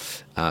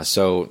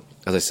 So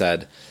as I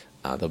said,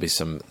 there'll be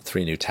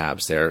 3 new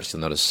tabs there. So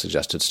you'll notice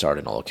suggested, start,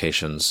 in all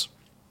locations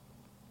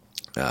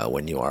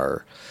when you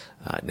are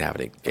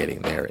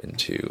navigating there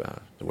into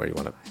where you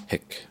want to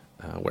pick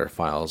where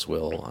files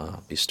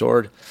will be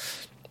stored.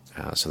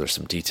 So there's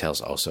some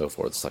details also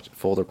for the selected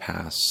folder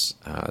paths,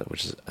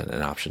 which is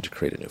an option to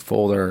create a new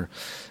folder,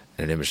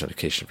 and an image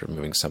notification for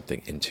moving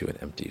something into an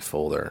empty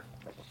folder.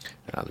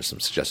 There's some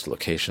suggested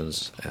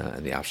locations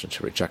and the option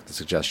to reject the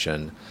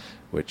suggestion,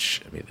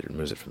 which immediately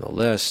removes it from the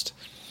list.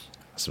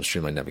 Some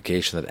streamlined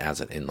navigation that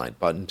adds an inline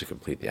button to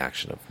complete the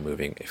action of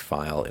moving a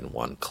file in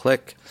one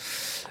click,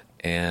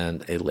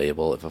 and a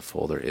label if a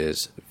folder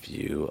is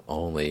view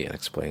only, and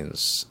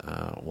explains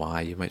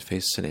why you might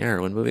face an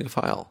error when moving a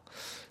file,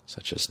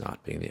 such as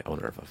not being the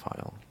owner of a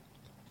file.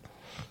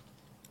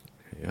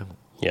 There you go.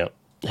 Yep.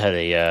 Had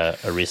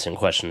a recent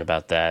question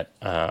about that.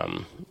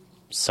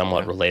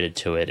 Somewhat related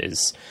to it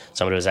is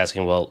somebody was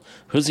asking, well,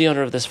 who's the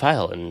owner of this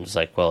file? And it's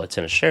like, well, it's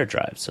in a shared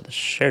drive, so the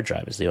shared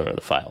drive is the owner of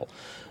the file.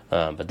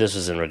 But this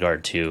was in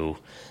regard to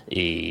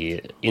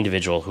a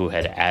individual who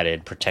had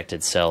added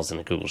protected cells in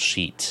a Google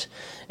Sheet,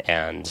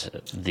 and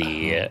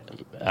the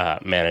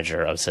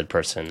manager of said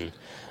person,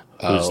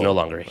 who's no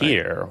longer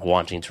here,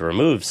 wanting to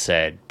remove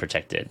said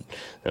protected.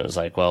 And it was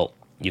like, well,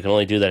 you can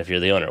only do that if you're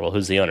the owner. Well,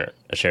 who's the owner?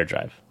 A shared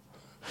drive.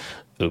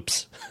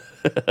 Oops.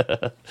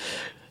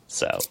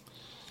 So I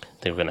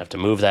think we're going to have to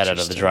move that out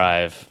of the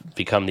drive,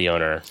 become the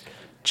owner,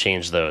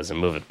 change those, and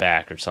move it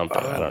back or something.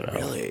 I don't know.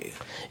 Really?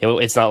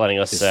 It's not letting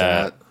us.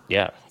 That...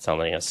 it's not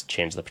letting us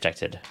change the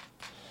protected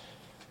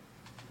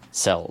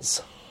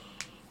cells.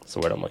 That's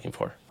the word I'm looking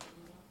for.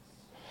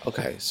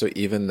 Okay, so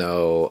even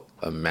though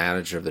a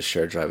manager of the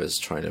shared drive is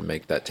trying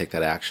to take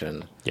that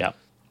action,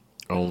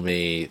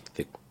 only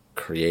the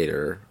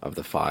creator of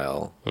the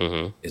file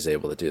is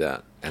able to do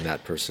that, and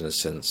that person has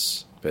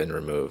since been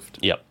removed.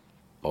 Yep.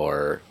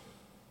 Or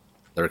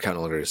their account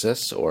no longer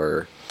exists,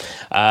 or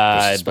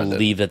I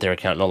believe that their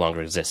account no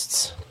longer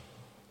exists.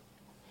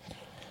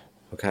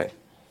 Okay.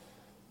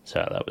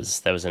 So that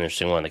was an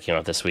interesting one that came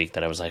out this week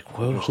that I was like,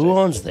 who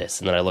owns this?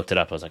 And then I looked it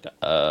up. I was like,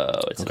 oh,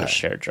 it's in a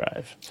shared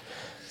drive.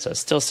 So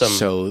still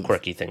some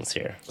quirky things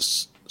here.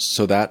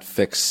 So that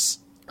fix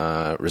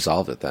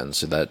resolved it then.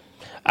 So that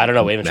I don't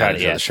know. We haven't tried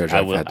it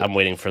yet. I'm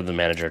waiting for the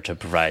manager to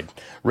provide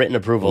written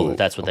approval that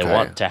that's what they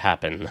want to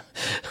happen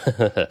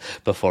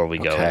before we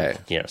go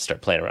and,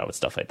 start playing around with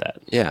stuff like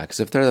that. Yeah, because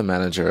if they're the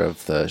manager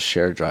of the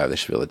shared drive, they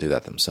should be able to do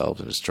that themselves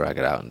and just drag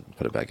it out and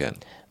put it back in.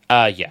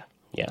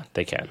 Yeah,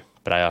 they can.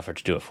 But I offered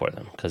to do it for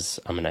them because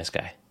I'm a nice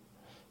guy.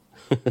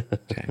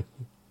 Okay.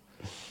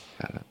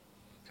 Got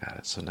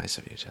it. So nice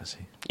of you,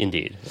 Jesse.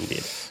 Indeed.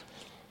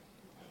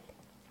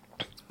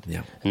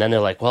 Yeah. And then they're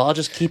like, well, I'll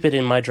just keep it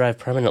in my drive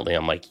permanently.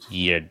 I'm like,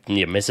 you're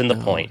missing the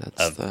point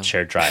of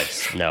shared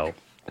drives. No.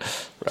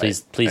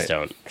 Please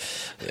don't.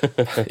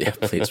 Yeah,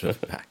 please move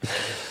it back.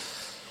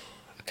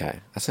 Okay.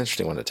 That's an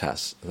interesting one to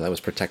test. That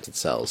was protected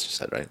cells, you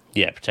said, right?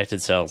 Yeah,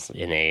 protected cells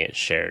in a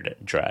shared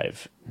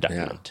drive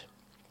document. Yeah.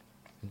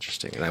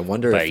 Interesting. And I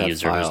wonder if that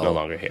user file who's no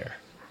longer here.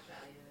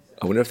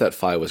 I wonder if that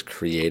file was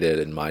created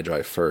in my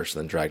drive first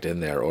and then dragged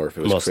in there, or if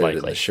it was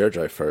created in the shared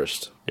drive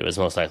first. It was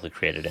most likely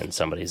created in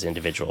somebody's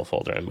individual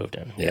folder and moved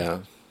in.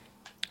 Yeah.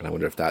 And I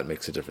wonder if that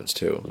makes a difference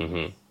too.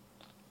 Mm-hmm.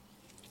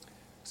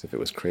 Because if it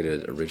was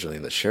created originally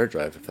in the shared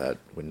drive, if that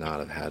would not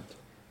have had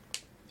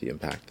the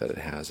impact that it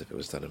has if it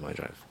was done in my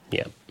drive.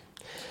 Yeah.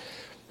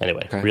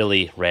 Anyway,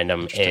 really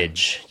random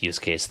edge use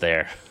case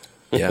there.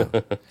 Yeah.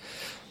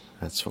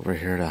 That's what we're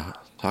here to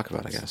talk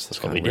about, I guess. That's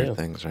kind of weird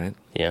things, right?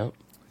 Yeah.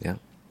 Yeah.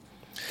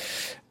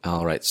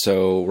 All right.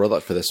 So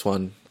rollout for this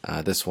one.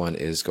 This one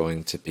is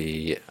going to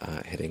be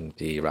hitting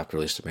the rapid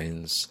release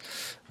domains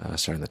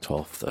starting the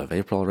 12th of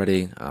April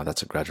already.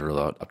 That's a gradual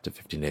rollout up to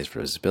 15 days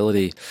for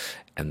visibility.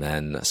 And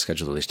then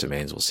scheduled release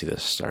domains, we'll see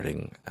this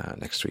starting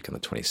next week on the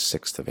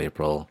 26th of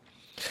April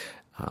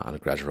on a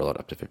gradual rollout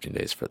up to 15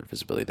 days for the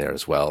visibility there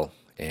as well.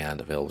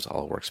 And available to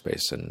all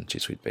Workspace and G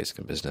Suite Basic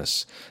and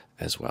Business,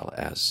 as well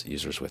as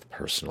users with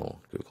personal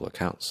Google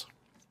accounts.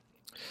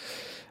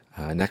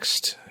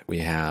 Next, we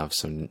have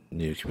some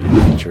new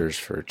community features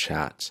for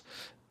chat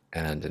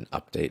and an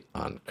update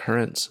on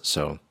Currents.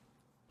 So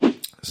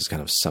this is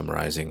kind of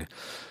summarizing,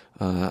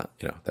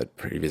 that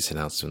previous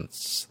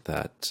announcements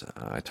that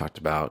I talked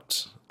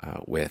about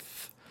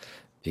with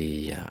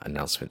the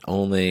announcement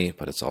only,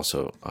 but it's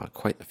also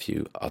quite a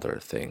few other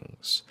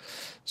things.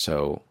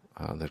 So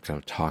they're kind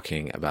of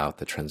talking about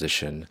the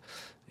transition,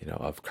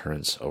 of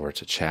Currents over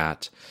to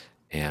chat,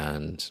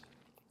 and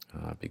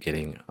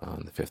beginning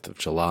on the 5th of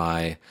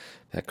July,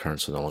 that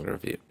Currents will no longer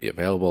be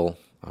available.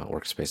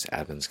 Workspace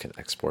admins can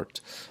export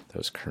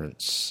those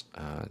Currents,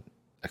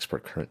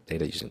 export current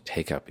data using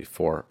Takeout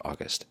before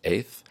August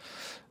 8th.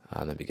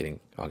 And then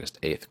beginning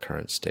August 8th,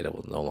 Currents data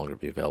will no longer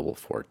be available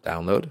for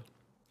download.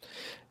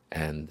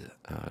 And,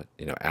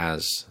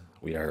 as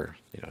we are,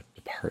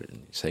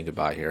 saying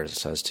goodbye here, as it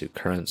says, to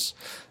Currents,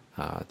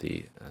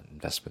 the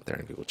investment there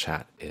in Google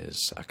Chat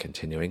is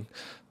continuing,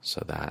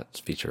 so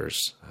that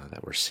features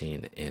that we're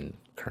seeing in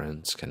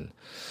Currents can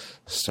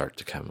start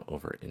to come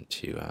over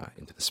into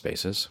the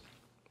spaces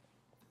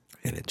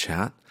and in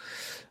chat.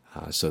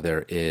 So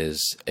there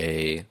is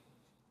there's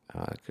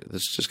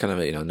just kind of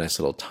a nice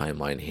little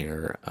timeline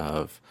here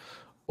of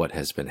what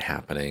has been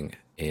happening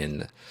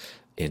in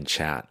in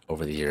chat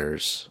over the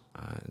years,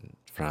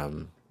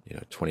 from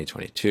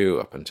 2022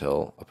 up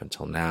until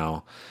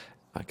now,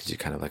 gives you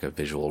kind of like a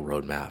visual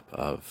roadmap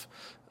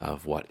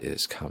of what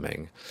is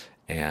coming.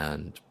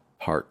 And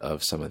part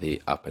of some of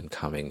the up and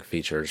coming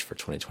features for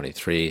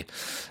 2023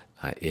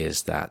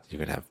 is that you're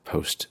going to have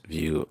post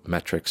view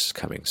metrics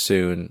coming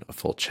soon, a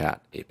full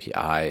chat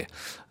API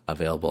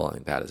available. I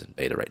think that is in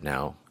beta right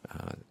now.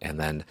 And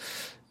then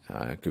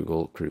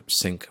Google Group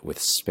Sync with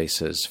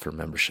Spaces for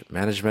membership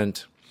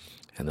management,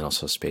 and then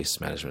also space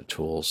management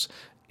tools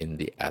in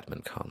the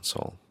admin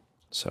console.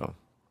 So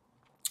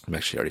I'm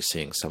actually already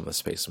seeing some of the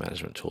space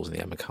management tools in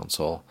the admin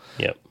console.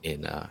 Yep.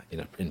 In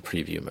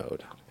preview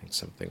mode. I think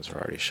some things are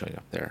already showing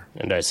up there.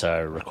 And I saw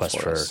a request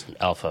for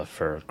alpha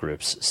for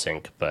Groups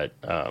Sync, but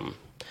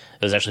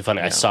it was actually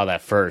funny. Yeah. I saw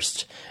that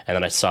first, and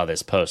then I saw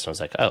this post, and I was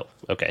like, "Oh,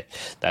 okay,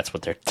 that's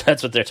what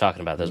they're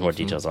talking about." There's more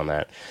details on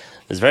that.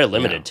 It's very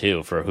limited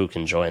too for who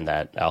can join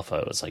that alpha.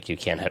 It was like you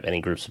can't have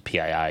any groups with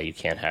PII, you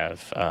can't have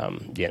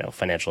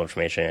financial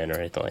information or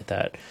anything like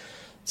that.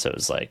 So it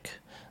was like,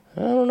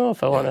 I don't know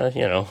if I want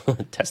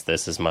to test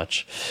this as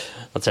much.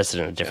 Let's test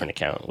it in a different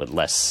account with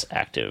less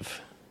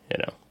active,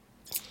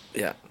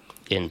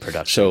 in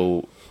production.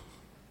 So,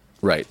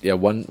 right, yeah.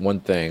 One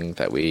thing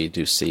that we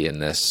do see in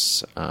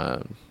this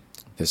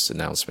this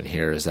announcement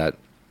here is that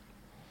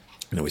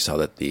we saw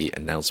that the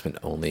announcement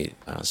only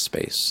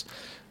space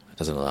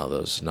doesn't allow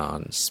those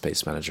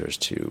non-space managers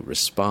to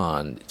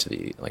respond to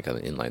the on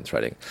the inline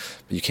threading,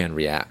 but you can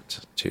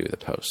react to the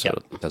post.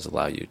 So it does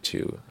allow you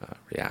to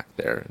react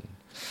there and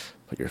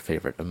put your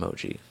favorite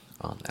emoji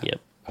on that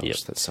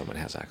post that someone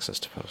has access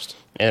to post.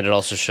 And it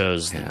also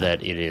shows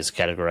that it is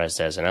categorized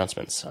as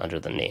announcements under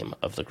the name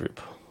of the group,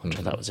 which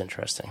I thought was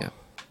interesting. Yeah.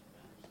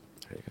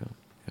 There you go.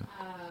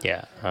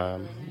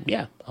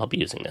 Yeah. I'll be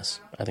using this.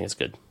 I think it's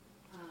good.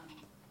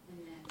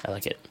 I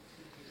like it.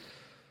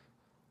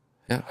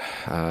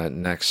 Yeah.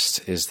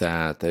 Next is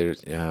that they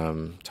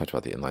talked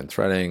about the inline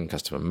threading,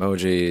 custom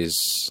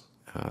emojis.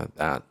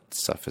 That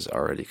stuff has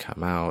already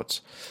come out.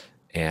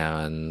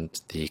 And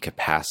the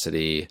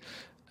capacity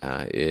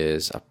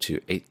is up to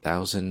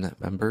 8,000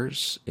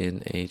 members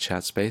in a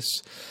chat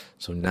space.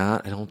 So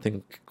I don't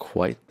think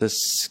quite the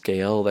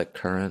scale that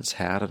Currents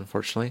had,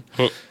 unfortunately.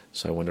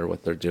 So I wonder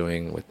what they're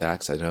doing with that,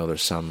 because I know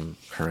there's some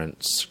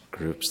Currents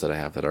groups that I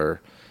have that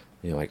are,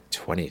 like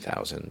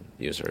 20,000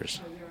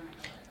 users.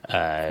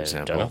 For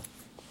example. Don't know.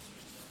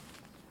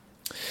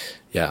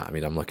 Yeah, I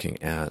mean, I'm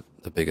looking at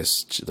the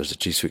biggest. There's a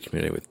G Suite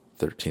community with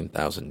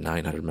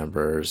 13,900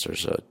 members.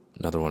 There's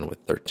another one with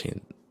 13.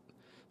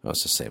 Oh,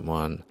 it's the same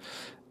one.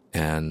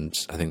 And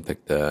I think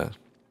the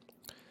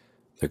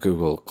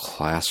Google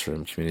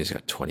Classroom community's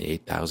got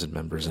 28,000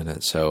 members in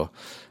it. So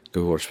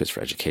Google Workspace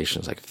for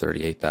Education is like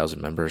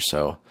 38,000 members.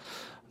 So I'm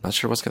not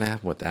sure what's going to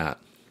happen with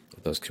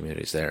those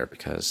communities there,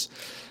 because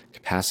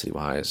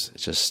capacity-wise,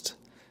 it's just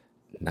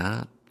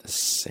not the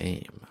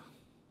same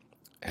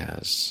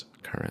as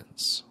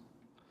Currents.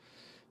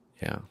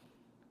 Yeah.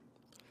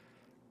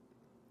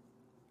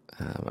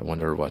 I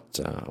wonder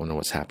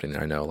what's happening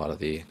there. I know a lot of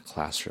the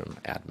Classroom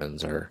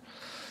admins are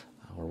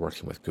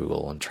working with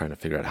Google and trying to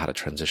figure out how to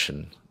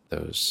transition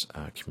those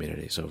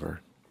communities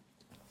over.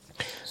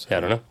 So, yeah, I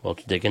don't know. We'll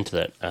dig into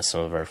that. Ask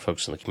some of our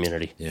folks in the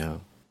community. Yeah.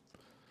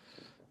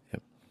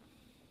 Yep.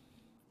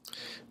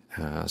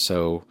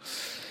 So,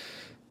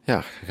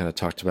 yeah, I kind of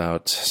talked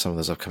about some of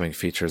those upcoming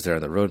features there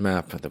in the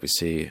roadmap that we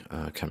see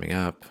coming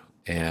up,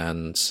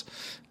 and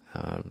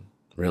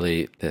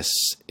really, this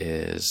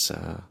is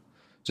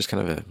just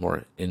kind of a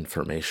more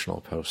informational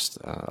post.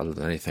 Other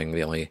than anything,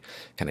 the only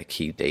kind of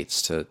key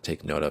dates to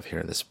take note of here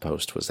in this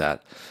post was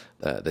that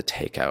the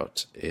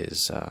takeout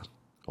is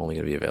only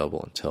going to be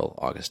available until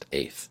August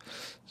 8th.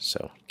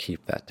 So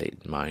keep that date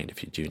in mind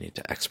if you do need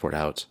to export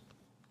out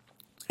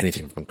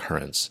anything from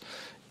Currents,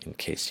 in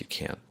case you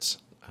can't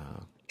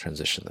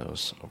transition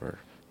those over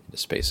into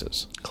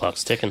Spaces.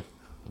 Clock's ticking.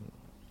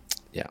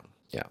 Yeah,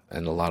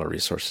 and a lot of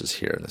resources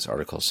here in this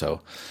article.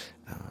 So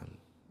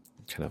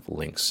kind of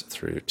links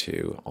through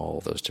to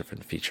all those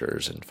different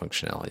features and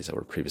functionalities that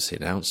were previously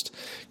announced.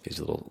 Gives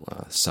you a little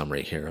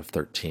summary here of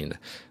 13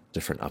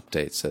 different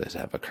updates that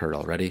have occurred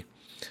already.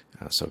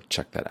 So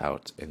check that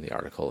out in the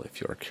article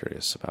if you are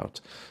curious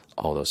about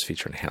all those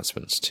feature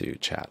enhancements to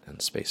chat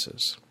and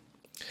Spaces.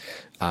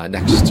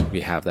 Next,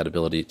 we have that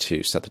ability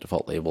to set the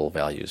default label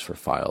values for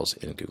files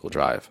in Google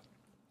Drive.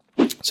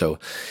 So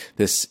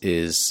this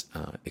is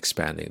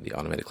expanding the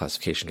automated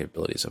classification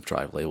capabilities of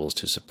Drive labels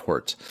to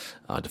support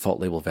default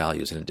label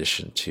values, in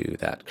addition to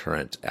that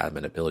current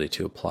admin ability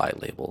to apply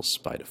labels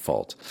by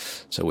default.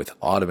 So with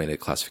automated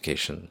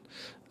classification,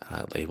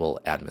 label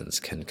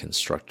admins can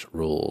construct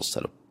rules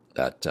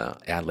that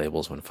add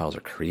labels when files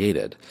are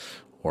created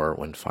or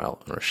when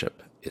file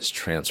ownership is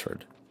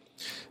transferred.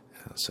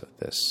 So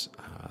this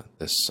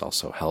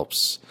also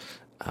helps.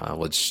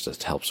 Which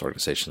just helps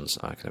organizations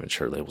kind of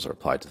ensure labels are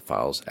applied to the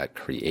files at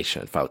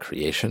file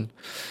creation,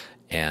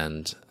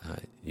 and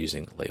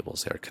using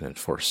labels there can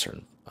enforce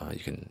certain. You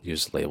can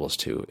use labels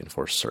to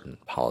enforce certain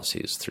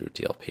policies through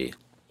DLP.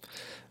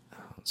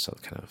 So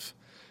kind of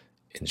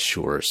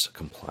ensures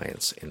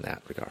compliance in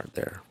that regard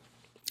there.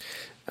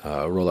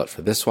 Rollout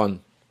for this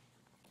one.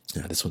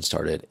 This one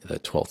started the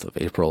 12th of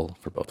April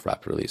for both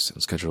rapid release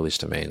and scheduled release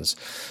domains,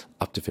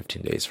 up to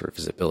 15 days for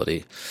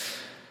visibility.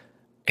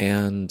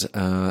 And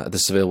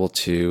this is available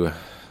to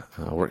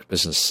Work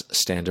Business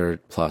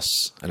Standard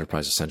plus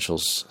Enterprise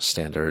Essentials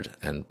Standard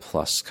and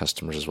plus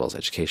customers, as well as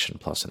Education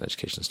Plus and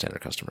Education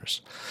Standard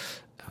customers.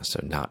 So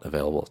not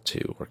available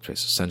to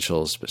Workspace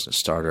Essentials, Business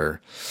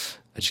Starter,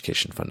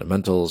 Education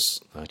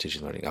Fundamentals,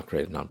 Teaching Learning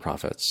Upgrade,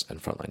 nonprofits,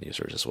 and frontline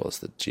users, as well as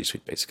the G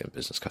Suite Basic and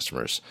Business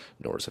customers,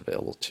 nor is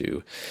available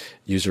to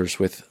users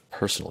with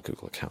personal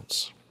Google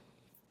accounts.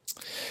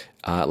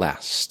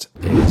 Last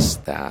is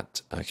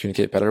that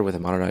communicate better with a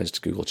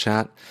modernized Google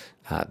Chat.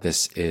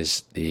 This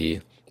is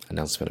the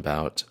announcement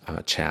about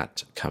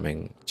chat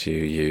coming to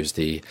use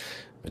the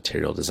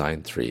Material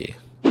Design 3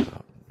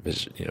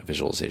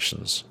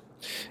 visualizations,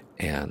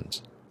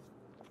 and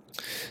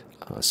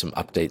some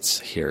updates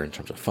here in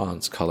terms of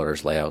fonts,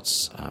 colors,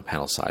 layouts,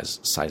 panel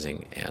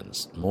sizing,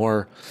 and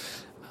more.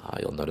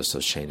 You'll notice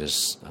those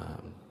changes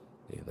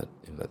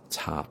in the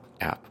top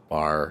app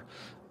bar,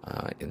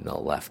 in the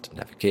left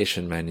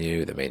navigation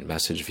menu, the main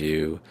message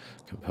view,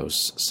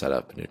 compose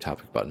setup, new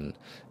topic button,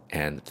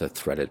 and the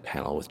threaded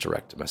panel with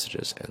direct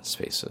messages and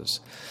spaces.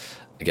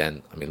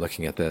 Again, I mean,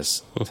 looking at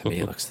this, to me,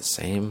 it looks the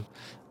same.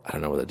 I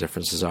don't know what the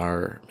differences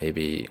are.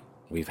 Maybe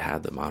we've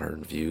had the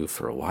modern view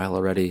for a while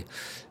already,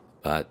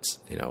 but,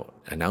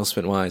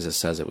 announcement-wise, it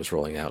says it was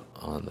rolling out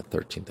on the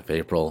 13th of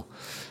April,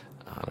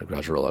 on a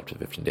gradual roll up to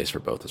 15 days for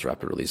both as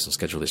rapid release and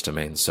scheduled release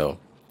domains. So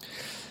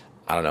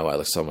I don't know why it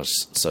looks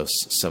so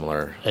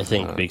similar. I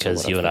think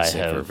because you and I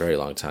have for a very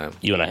long time.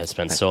 You and I have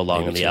spent so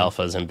long in the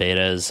alphas and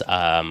betas.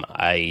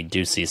 I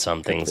do see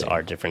some things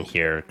are different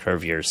here.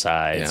 Curvier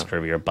sides,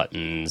 curvier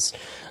buttons,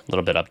 a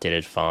little bit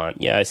updated font.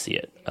 Yeah, I see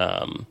it.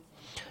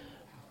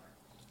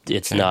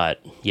 It's not.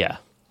 Yeah.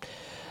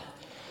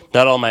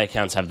 Not all my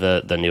accounts have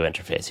the new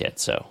interface yet,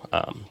 so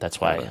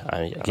that's why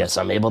I guess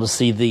I'm able to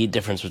see the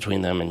difference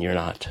between them, and you're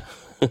not.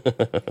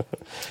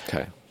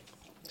 Okay.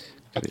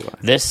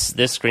 This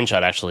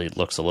screenshot actually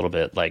looks a little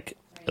bit like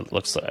it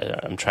looks.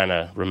 I'm trying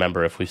to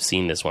remember if we've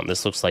seen this one.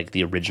 This looks like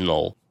the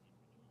original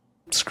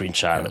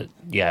screenshot.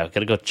 Yeah, I've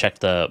got to go check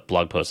the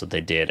blog post that they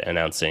did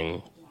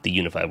announcing the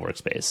unified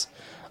workspace.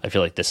 I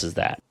feel like this is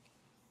that.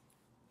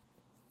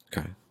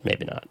 Okay.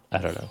 Maybe not. I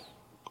don't know.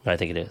 I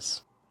think it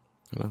is.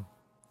 No.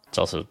 It's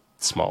also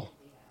small.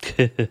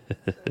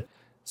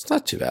 It's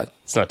not too bad.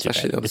 It's not too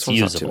bad. It's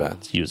usable. Not too bad.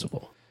 It's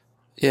usable.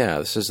 Yeah,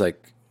 this is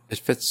like, it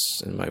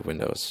fits in my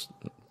windows.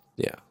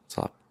 Yeah, it's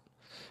a lot.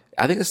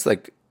 I think it's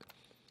like,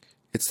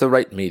 it's the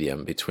right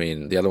medium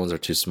between, the other ones are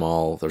too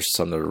small. There's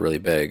some that are really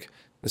big.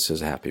 This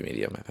is a happy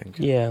medium, I think.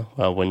 Yeah,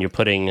 well, when you're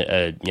putting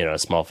a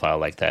small file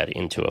like that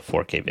into a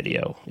 4K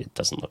video, it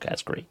doesn't look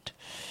as great.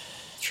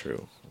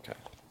 True. Okay.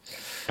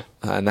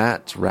 And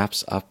that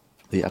wraps up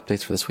the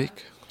updates for this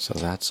week. So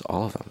that's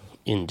all of them.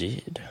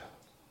 Indeed.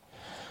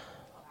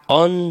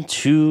 On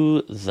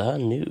to the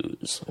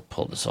news. Let me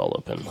pull this all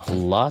open.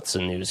 Lots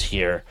of news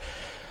here.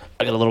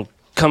 I got a little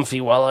comfy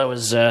while I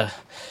was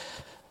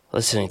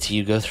listening to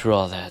you go through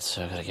all that,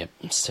 so I gotta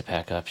sit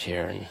back up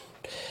here and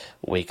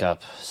wake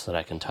up so that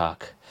I can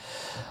talk.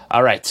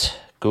 All right.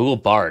 Google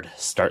Bard,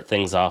 start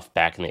things off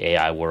back in the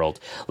AI world.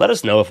 Let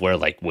us know if we're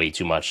like way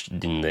too much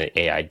in the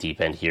AI deep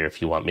end here.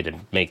 If you want me to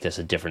make this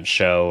a different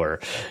show,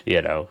 or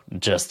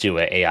just do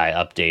an AI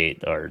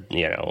update, or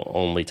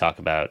only talk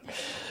about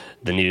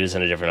the news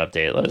and a different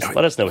update.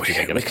 Let us know what you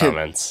think in the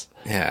comments.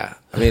 Yeah,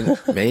 I mean,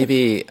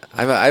 maybe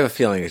I have a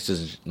feeling it's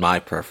just my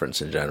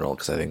preference in general,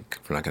 because I think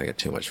we're not going to get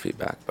too much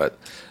feedback, but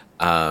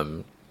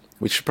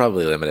we should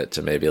probably limit it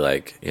to maybe 2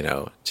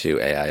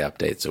 AI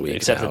updates a week.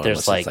 Except that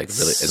there's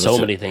so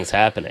many things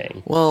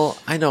happening. Well,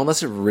 I know,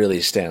 unless it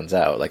really stands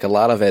out. Like, a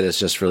lot of it is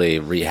just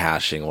really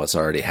rehashing what's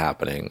already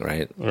happening,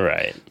 right?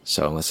 Right.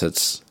 So unless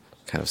it's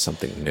kind of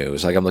something new.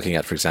 So I'm looking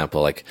at, for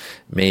example,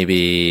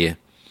 maybe,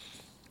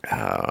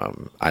 I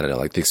don't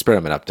know, the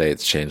experiment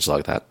updates,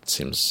 changelog, that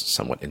seems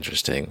somewhat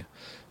interesting,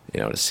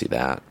 to see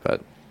that.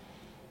 But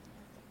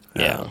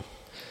yeah,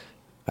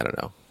 I don't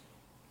know.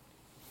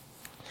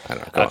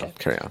 Go on,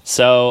 carry on.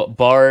 So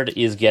Bard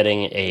is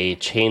getting a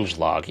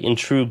changelog in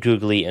true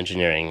googly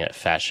engineering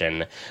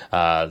fashion.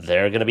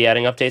 They're going to be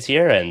adding updates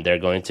here, and they're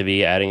going to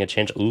be adding a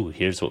change. Ooh,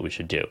 here's what we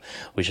should do.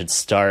 We should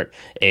start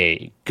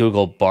a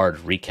Google Bard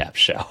recap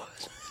show.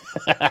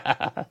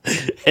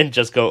 And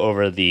just go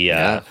over the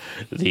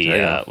what do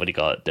you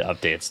call it, the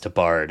updates to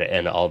Bard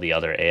and all the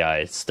other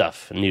AI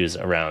stuff, news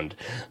around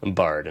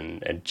Bard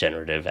and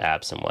generative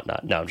apps and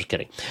whatnot. No, I'm just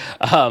kidding.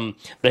 But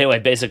anyway,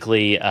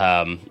 basically,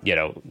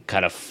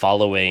 kind of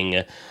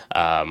following,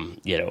 I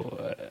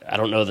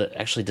don't know that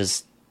actually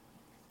does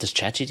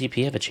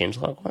ChatGPT have a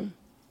changelog one?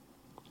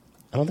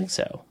 I don't think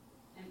so.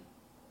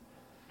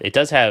 It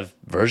does have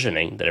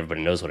versioning that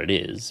everybody knows what it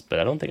is, but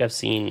I don't think I've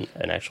seen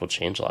an actual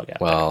changelog out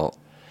there.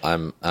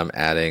 I'm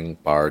adding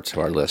Bard to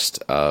our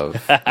list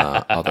of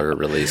other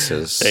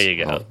releases. There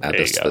you go. I'll add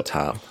this to the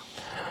top.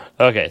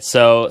 Okay,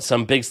 so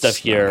some big stuff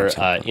It's not here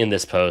hard to in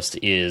this post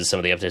is some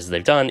of the updates that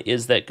they've done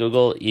is that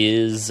Google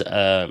is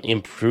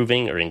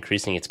improving or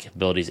increasing its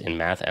capabilities in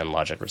math and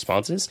logic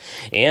responses.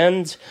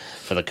 And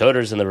for the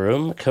coders in the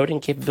room, coding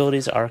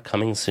capabilities are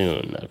coming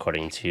soon,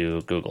 according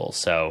to Google.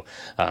 So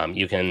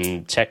you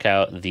can check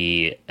out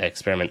the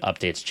experiment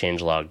updates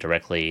changelog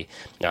directly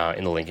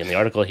in the link in the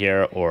article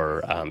here,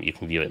 or you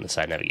can view it in the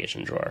side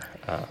navigation drawer.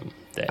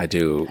 I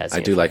do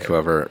like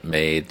whoever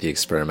made the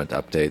experiment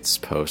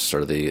updates post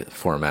or the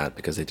format,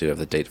 because they do have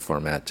the date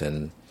format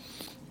and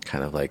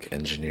kind of like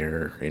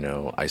engineer,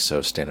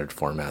 ISO standard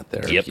format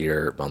there, Yep.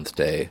 year, month,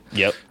 day.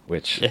 Yep.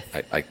 Which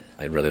I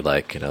really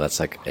like. That's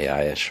like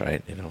AI-ish,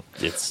 right?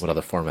 It's what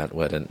other format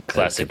would a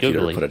classic computer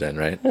Googly. put it in,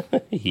 right?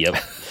 Yep,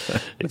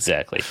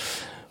 exactly.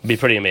 It'd be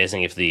pretty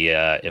amazing if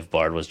if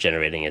Bard was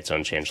generating its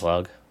own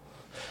changelog.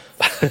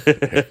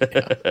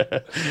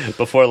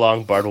 Before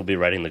long, Bard will be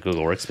writing the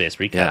Google Workspace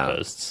recap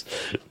posts.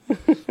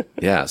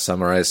 Yeah,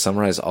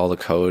 summarize all the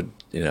code,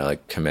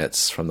 like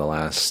commits from the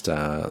last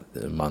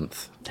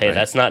month. Hey, right?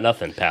 that's not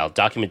nothing, pal.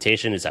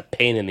 Documentation is a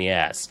pain in the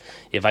ass.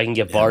 If I can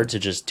get Bard to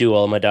just do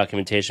all my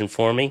documentation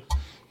for me,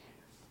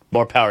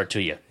 more power to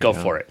you. Go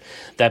for it.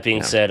 That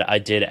being said, I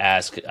did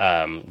ask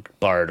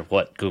Bard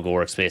what Google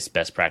Workspace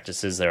best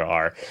practices there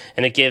are,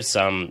 and it gave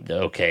some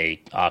okay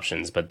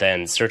options, but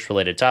then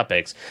search-related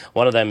topics,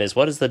 one of them is,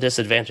 what is the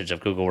disadvantage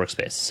of Google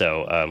Workspace?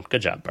 So,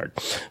 good job, Bard.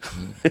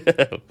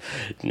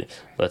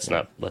 let's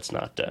not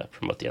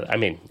promote the other. I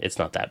mean, it's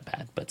not that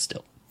bad, but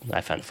still.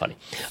 I found it funny.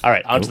 All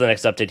right, on to the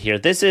next update here.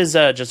 This is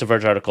just a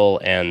Verge article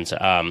and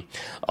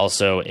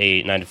also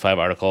a 9 to 5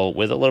 article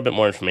with a little bit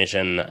more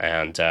information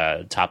and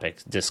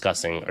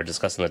discussing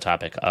the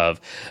topic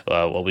of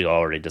what we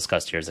already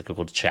discussed here is that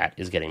Google Chat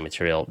is getting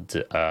Material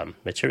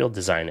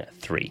Design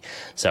 3.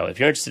 So if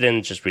you're interested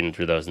in just reading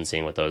through those and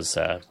seeing what those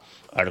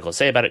articles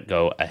say about it,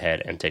 go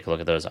ahead and take a look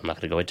at those. I'm not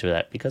going to go into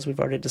that because we've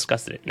already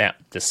discussed it. Not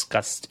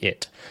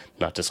disgusted,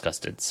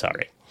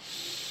 sorry.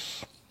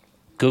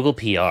 Google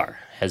PR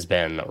has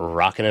been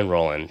rocking and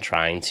rolling,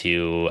 trying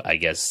to, I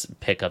guess,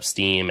 pick up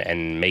steam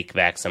and make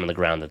back some of the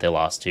ground that they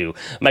lost to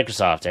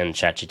Microsoft and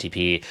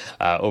ChatGPT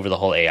over the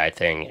whole AI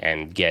thing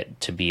and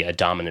get to be a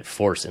dominant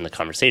force in the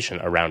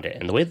conversation around it.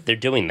 And the way that they're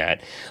doing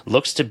that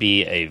looks to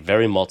be a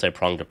very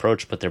multi-pronged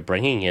approach, but they're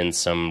bringing in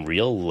some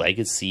real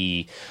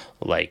legacy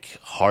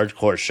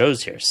hardcore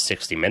shows here.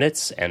 60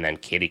 Minutes, and then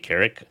Katie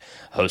Couric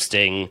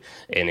hosting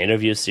an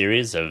interview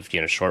series of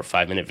short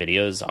 5-minute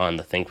videos on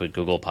the Think with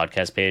Google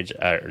podcast page,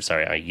 on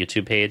a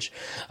YouTube page.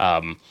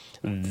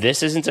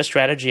 This isn't a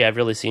strategy I've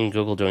really seen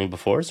Google doing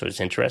before, so it's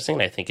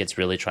interesting. I think it's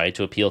really trying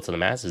to appeal to the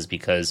masses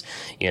because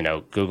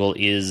Google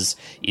is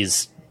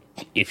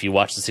if you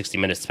watch the 60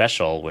 Minute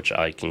special, which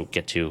I can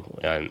get to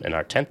in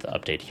our 10th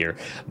update here,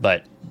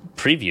 but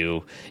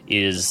preview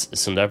is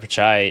Sundar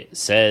Pichai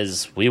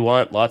says, we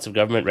want lots of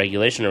government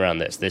regulation around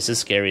this. This is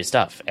scary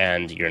stuff.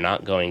 And you're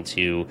not going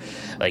to,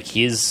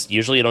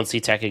 usually you don't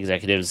see tech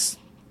executives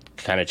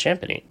kind of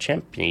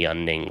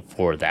championing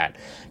for that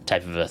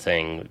type of a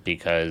thing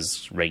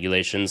because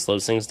regulation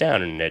slows things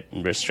down and it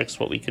restricts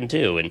what we can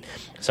do. And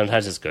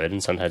sometimes it's good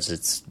and sometimes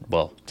it's,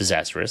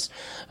 disastrous.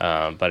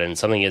 But in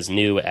something as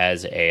new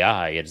as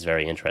AI, it's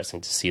very interesting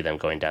to see them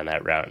going down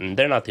that route. And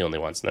they're not the only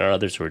ones. There are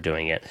others who are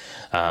doing it.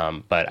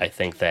 But I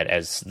think that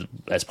as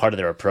part of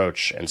their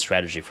approach and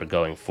strategy for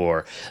going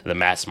for the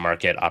mass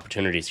market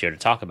opportunities here to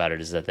talk about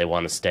it is that they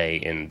want to stay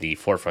in the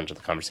forefront of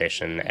the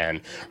conversation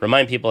and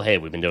remind people, hey,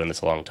 we've been doing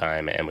this a long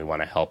time and we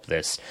want to help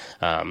this,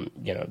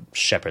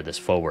 shepherd this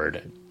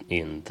forward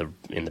in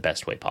the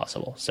best way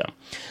possible. So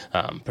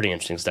pretty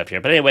interesting stuff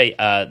here. But anyway,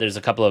 there's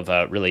a couple of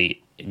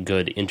really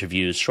good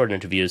interviews, short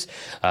interviews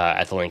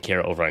at the link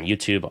here over on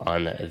YouTube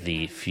on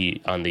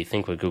the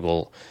Think with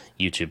Google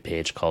YouTube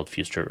page called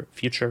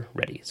Future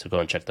Ready. So go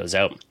and check those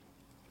out.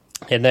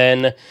 And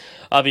then,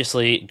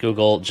 obviously,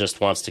 Google just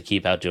wants to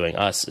keep outdoing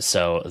us,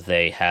 so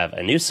they have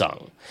a new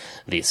song,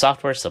 the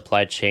software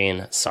supply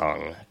chain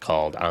song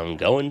called I'm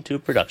Going to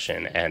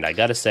Production. And I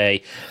gotta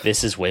say,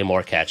 this is way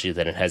more catchy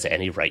than it has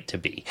any right to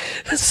be.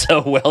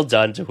 So well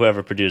done to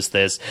whoever produced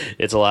this.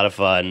 It's a lot of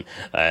fun,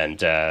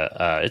 and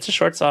it's a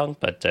short song,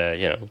 but,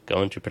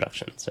 going to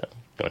production. So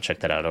go and check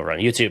that out over on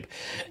YouTube.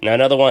 Now,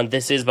 another one,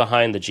 this is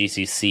behind the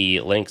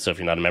GCC link, so if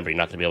you're not a member, you're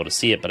not going to be able to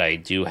see it, but I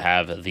do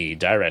have the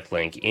direct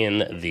link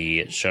in the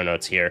show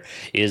notes here,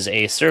 is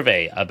a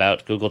survey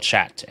about Google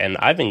Chat. And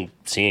I've been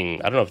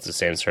seeing, I don't know if it's the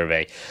same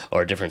survey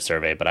or a different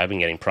survey, but I've been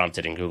getting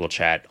prompted in Google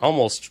Chat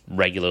almost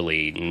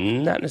regularly,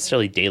 not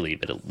necessarily daily,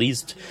 but at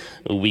least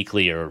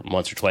weekly or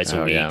once or twice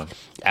a week,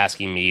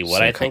 asking me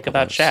what I think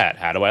about Chat.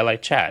 How do I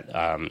like Chat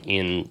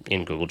in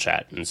Google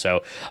Chat? And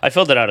so I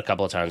filled it out a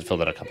couple of times,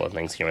 filled out a couple of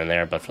things here and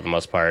there, but for the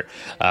most part,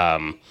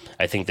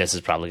 I think this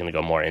is probably going to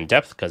go more in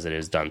depth because it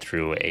is done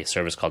through a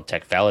service called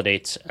Tech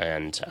Validate,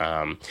 and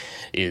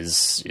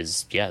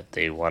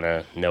they want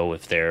to know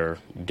if they're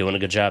doing a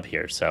good job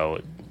here.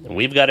 So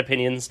we've got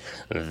opinions;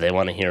 they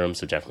want to hear them.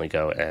 So definitely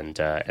go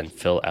and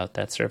fill out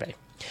that survey.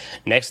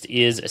 Next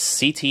is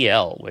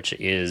CTL, which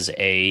is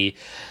a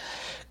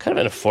kind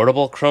of an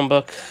affordable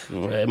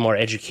Chromebook, more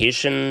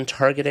education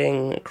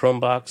targeting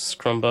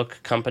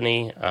Chromebook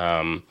company.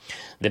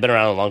 They've been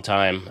around a long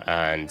time,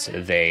 and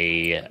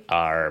they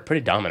are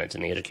pretty dominant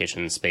in the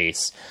education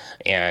space.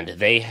 And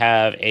they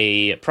have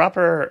a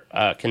proper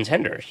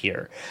contender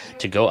here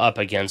to go up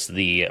against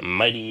the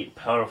mighty,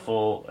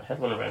 powerful, I had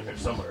one around here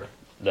somewhere,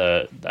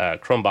 the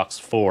Chromebox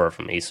 4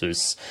 from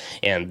Asus,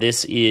 and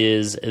this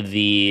is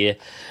the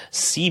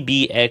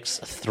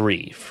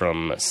CBX3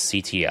 from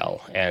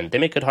CTL, and they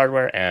make good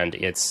hardware, and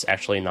it's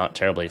actually not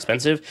terribly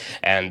expensive,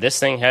 and this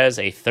thing has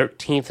a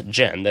 13th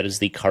gen, that is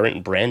the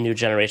current brand new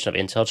generation of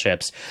Intel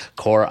chips,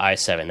 Core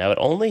i7. Now, it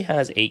only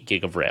has 8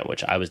 gig of RAM,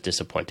 which I was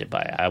disappointed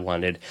by. I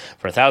wanted,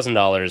 for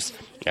 $1,000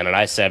 and an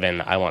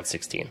i7, I want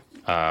 16.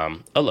 Oh,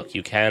 look,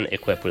 you can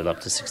equip with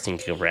up to 16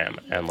 gig of RAM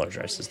and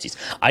larger SSDs.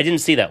 I didn't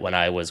see that when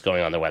I was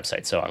going on their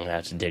website, so I'm going to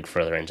have to dig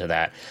further into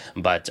that.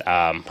 But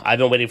I've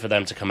been waiting for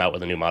them to come out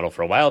with a new model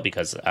for a while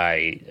because,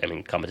 I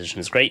mean, competition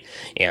is great,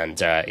 and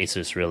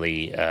Asus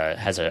really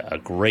has a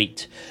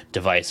great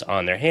device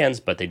on their hands,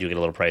 but they do get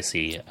a little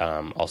pricey,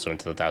 also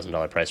into the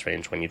 $1,000 price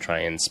range when you try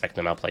and spec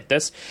them up like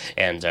this.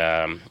 And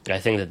I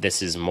think that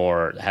this is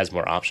has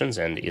more options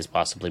and is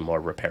possibly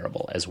more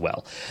repairable as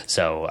well.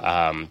 So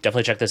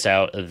definitely check this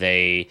out.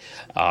 They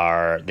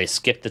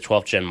skipped the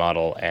 12th gen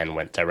model and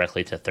went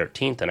directly to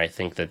 13th, and I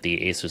think that the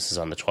Asus is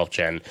on the 12th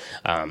gen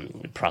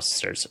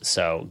processors.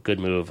 So good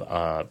move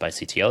by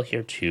CTL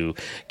here to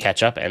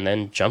catch up and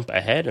then jump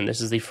ahead. And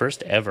this is the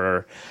first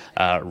ever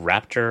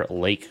Raptor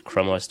Lake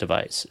Chrome OS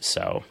device.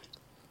 So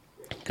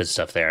good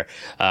stuff there.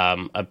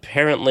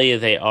 Apparently,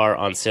 they are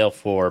on sale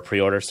for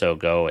pre-order, so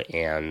go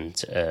and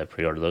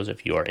pre-order those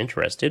if you are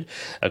interested.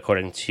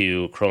 According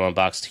to Chrome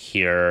Unboxed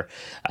here,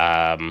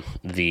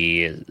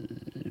 the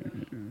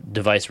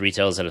device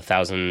retails at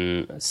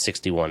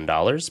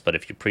 $1,061, but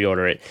if you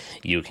pre-order it,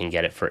 you can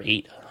get it for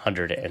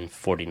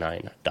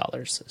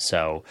 $849.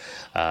 So,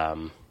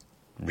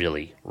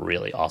 really,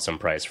 really awesome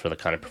price for the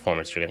kind of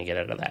performance you're going to get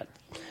out of that.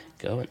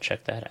 Go and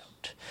check that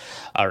out.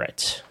 All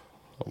right.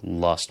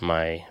 Lost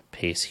my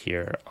pace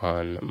here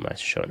on my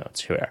show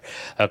notes. Here we are.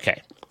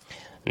 Okay.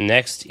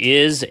 Next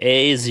is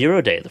a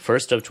 0-day, the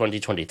first of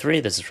 2023.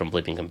 This is from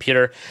Bleeping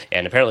Computer,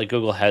 and apparently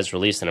Google has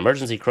released an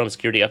emergency Chrome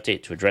security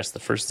update to address the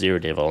first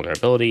 0-day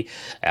vulnerability.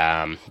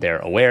 They're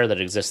aware that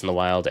it exists in the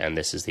wild, and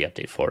this is the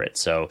update for it.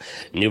 So,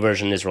 new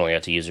version is rolling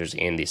out to users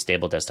in the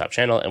stable desktop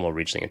channel and will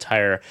reach the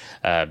entire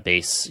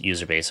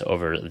user base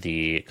over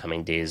the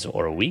coming days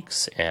or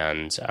weeks.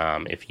 And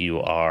if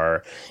you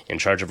are in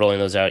charge of rolling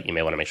those out, you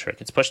may want to make sure it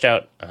gets pushed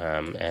out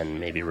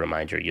and maybe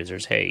remind your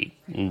users, hey,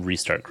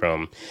 restart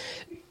Chrome.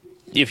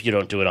 If you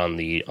don't do it on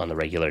the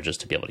regular,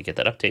 just to be able to get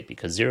that update,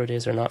 because 0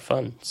 days are not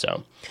fun.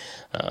 So,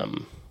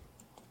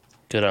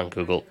 good on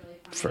Google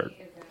for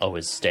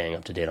always staying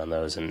up to date on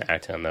those and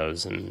acting on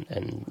those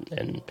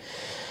and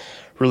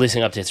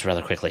releasing updates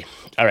rather quickly.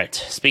 All right,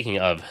 speaking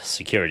of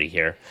security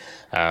here,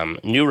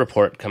 new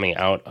report coming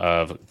out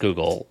of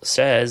Google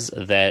says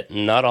that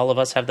not all of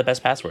us have the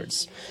best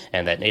passwords,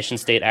 and that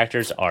nation-state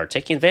actors are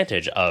taking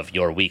advantage of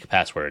your weak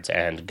passwords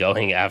and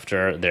going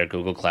after their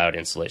Google Cloud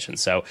installation.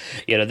 So,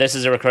 this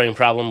is a recurring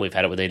problem. We've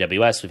had it with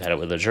AWS, we've had it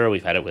with Azure,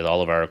 we've had it with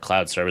all of our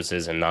cloud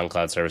services and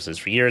non-cloud services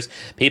for years.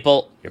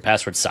 People, your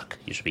passwords suck.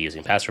 You should be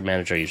using Password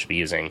Manager. You should be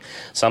using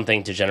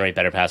something to generate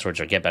better passwords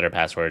or get better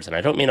passwords. And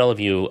I don't mean all of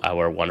you,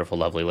 our wonderful,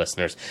 lovely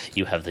listeners.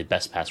 You have the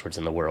best passwords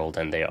in the world,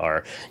 and they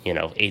are,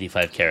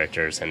 85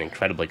 characters and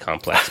incredibly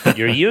complex. But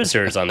your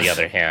users, on the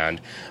other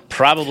hand,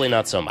 probably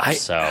not so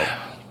much.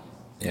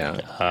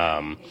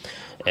 Yeah.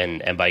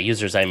 And by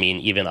users, I mean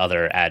even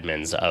other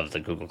admins of the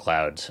Google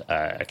Cloud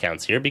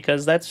accounts here,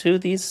 because that's who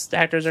these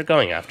actors are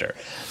going after.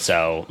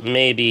 So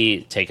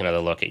maybe take another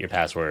look at your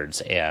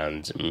passwords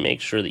and make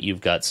sure that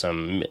you've got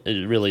some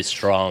really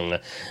strong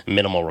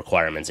minimal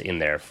requirements in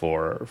there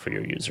for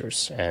your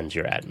users and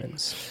your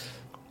admins.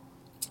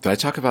 Did I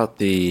talk about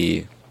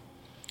the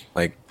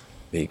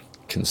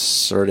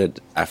concerted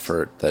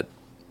effort that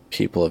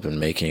people have been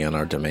making on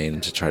our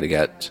domain to try to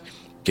get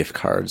gift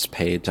cards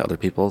paid to other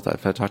people?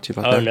 That I've talked to you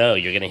about that? Oh, no,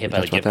 you're getting hit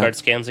by the gift card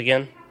scams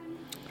again?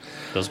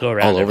 Those go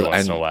around every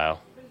once in a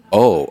while.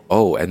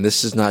 Oh, and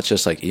this is not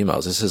just like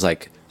emails. This is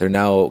like they're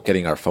now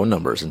getting our phone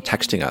numbers and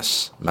texting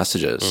us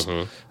messages,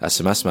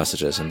 SMS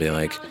messages, and being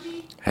like,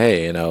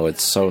 hey,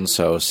 it's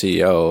so-and-so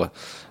CEO.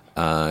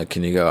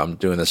 Can you go? I'm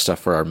doing this stuff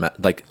for our...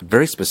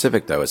 very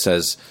specific, though. It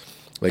says...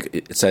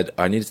 it said,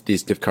 I need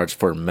these gift cards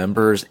for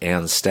members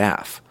and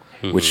staff,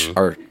 which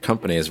our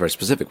company is very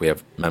specific. We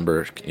have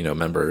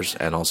members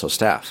and also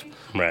staff,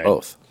 right?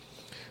 Both.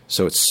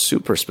 So it's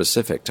super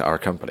specific to our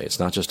company. It's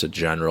not just a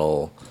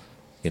general,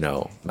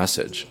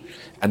 message.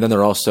 And then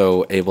they're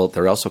also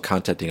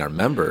contacting our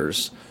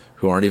members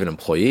who aren't even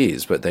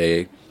employees, but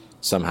they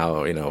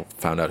somehow,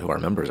 found out who our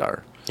members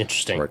are.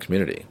 Interesting. Our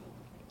community.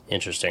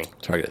 Interesting.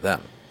 Targeted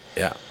them.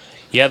 Yeah.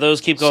 Yeah,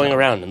 those keep going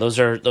around, and those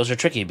are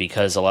tricky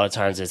because a lot of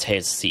times it's, hey,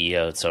 it's the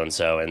CEO, it's so and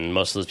so, and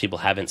most of those people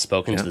haven't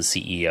spoken to the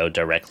CEO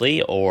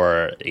directly,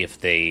 or if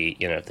they,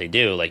 if they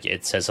do, like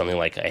it says something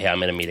like, hey,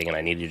 I'm in a meeting and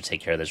I need you to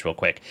take care of this real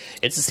quick.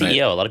 It's the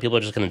CEO. Right. A lot of people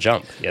are just going to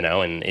jump,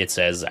 and it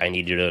says, I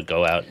need you to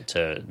go out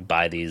to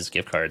buy these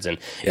gift cards, and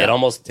it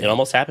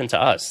almost happened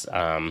to us.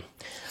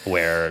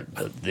 Where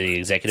the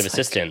executive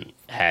assistant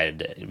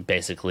had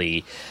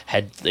basically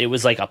it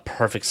was like a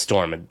perfect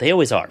storm, and they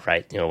always are,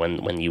 right?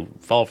 When you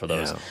fall for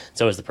those,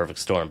 it's always the perfect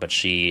storm. But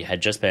she had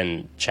just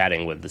been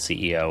chatting with the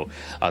CEO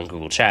on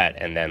Google Chat,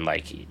 and then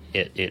like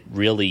it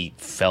really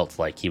felt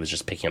like he was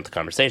just picking up the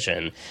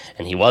conversation,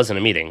 and he was in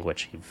a meeting,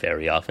 which he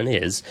very often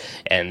is.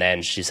 And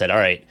then she said, all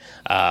right,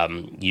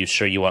 you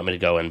sure you want me to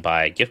go and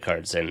buy gift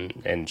cards?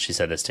 And she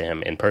said this to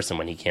him in person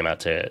when he came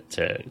out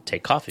to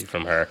take coffee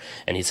from her,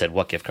 and he said,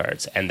 what gift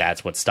cards? And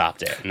that's what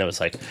stopped it. And it was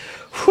like,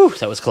 whew,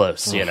 that was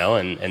close,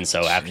 And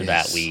so after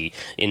that, we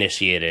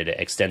initiated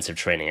extensive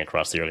training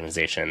across the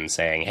organization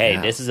saying, hey,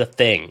 this is a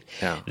thing.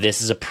 Yeah.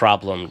 This is a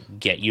problem.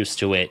 Get used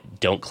to it.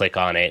 Don't click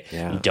on it.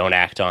 Yeah. Don't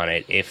act on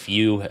it. If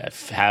you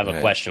have a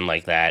question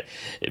like that,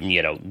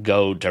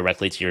 go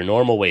directly to your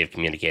normal way of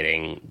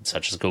communicating,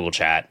 such as Google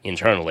Chat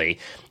internally,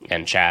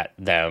 and chat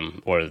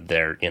them or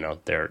their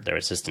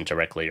assistant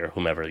directly or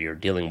whomever you're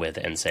dealing with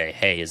and say,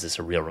 hey, is this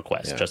a real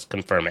request? Yeah. Just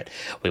confirm it.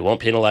 We won't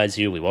penalize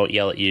you. We won't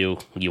yell at you.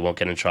 You won't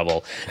get in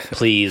trouble.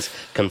 Please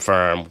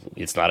confirm.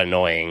 It's not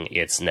annoying.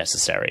 It's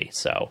necessary.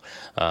 So,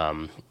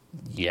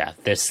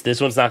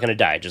 this one's not going to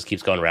die. It just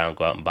keeps going around.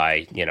 Go out and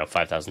buy,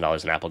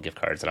 $5,000 in Apple gift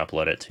cards and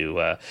upload it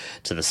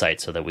to the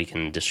site so that we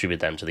can distribute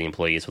them to the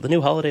employees with a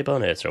new holiday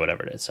bonus or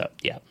whatever it is. So,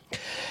 yeah,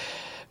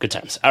 good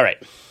times. All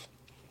right.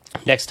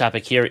 Next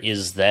topic here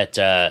is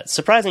that,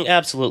 surprising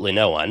absolutely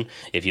no one,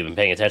 if you've been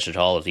paying attention to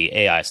all of the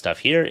AI stuff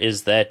here,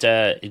 is that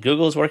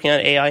Google is working on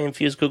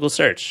AI-infused Google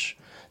search.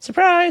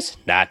 Surprise!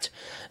 Not.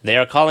 They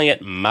are calling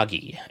it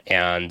Magi,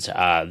 and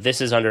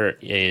this is under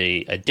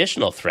an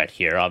additional threat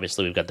here.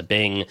 Obviously, we've got the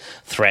Bing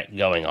threat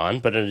going on,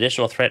 but an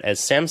additional threat as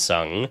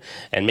Samsung,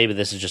 and maybe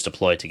this is just a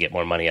ploy to get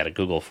more money out of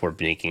Google for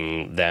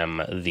making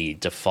Google the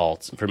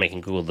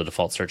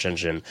default search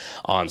engine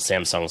on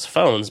Samsung's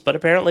phones, but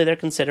apparently they're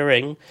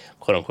considering,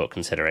 quote-unquote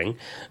considering,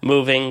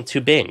 moving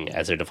to Bing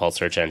as their default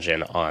search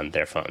engine on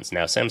their phones.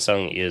 Now,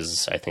 Samsung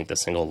is, I think, the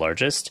single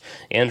largest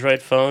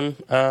Android phone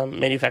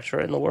manufacturer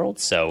in the world,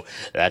 so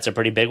that's a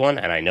pretty big one,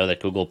 and I know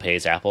that Google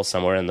pays Apple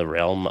somewhere in the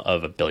realm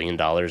of $1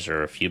 billion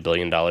or a few $1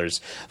 billion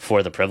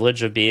for the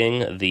privilege of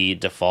being the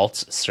default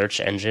search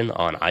engine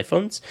on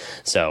iPhones.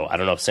 So I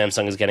don't know if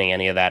Samsung is getting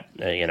any of that,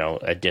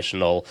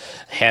 additional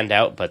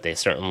handout, but they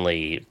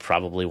certainly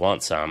probably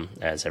want some,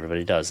 as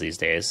everybody does these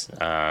days.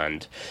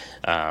 And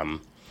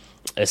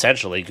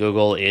essentially,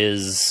 Google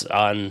is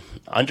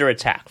under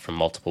attack from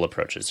multiple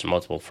approaches, from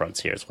multiple fronts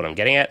here is what I'm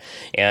getting at.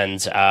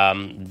 And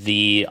on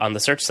the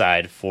search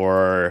side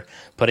for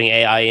putting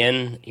AI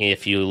in,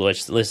 if you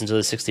listen to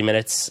the 60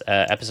 Minutes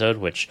episode,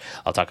 which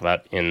I'll talk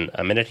about in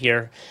a minute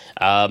here,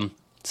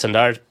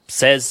 Sundar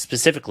says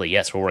specifically,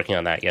 yes, we're working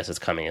on that, yes, it's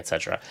coming,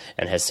 etc.,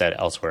 and has said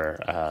elsewhere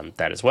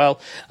that as well.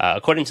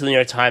 According to the New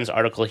York Times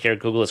article here,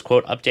 Google is,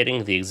 quote,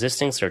 updating the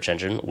existing search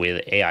engine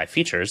with AI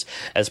features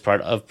as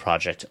part of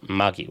Project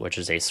Magi, which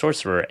is a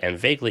sorcerer and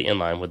vaguely in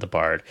line with the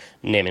Bard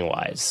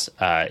naming-wise.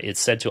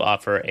 It's said to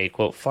offer a,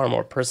 quote, far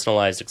more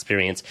personalized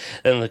experience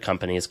than the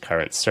company's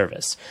current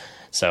service.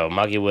 So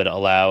Magi would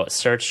allow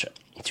search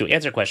to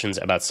answer questions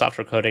about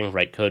software coding,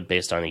 write code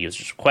based on a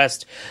user's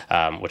request,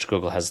 which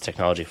Google has the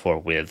technology for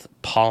with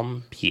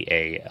Palm,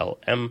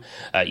 P-A-L-M.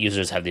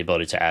 Users have the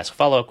ability to ask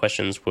follow-up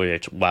questions,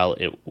 while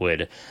it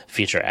would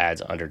feature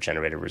ads under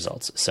generated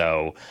results.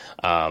 So,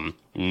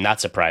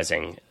 not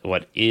surprising.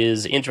 What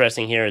is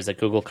interesting here is that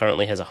Google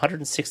currently has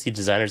 160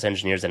 designers,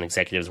 engineers, and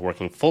executives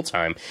working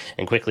full-time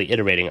and quickly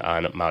iterating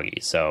on Magi.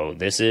 So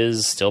this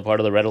is still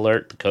part of the red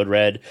alert, the code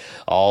red,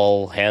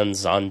 all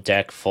hands on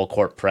deck, full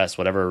court press,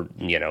 whatever,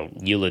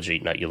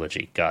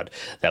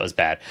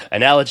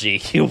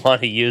 analogy you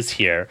want to use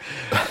here.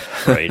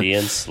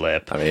 Freudian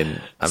slip. I mean,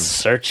 I'm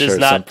search sure is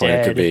not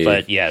dead, be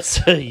but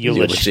yes,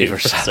 eulogy for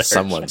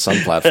someone,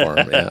 some platform.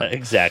 Yeah.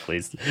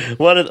 Exactly.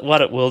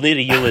 We'll need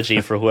a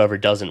eulogy for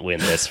whoever doesn't win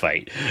this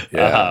fight.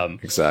 Yeah,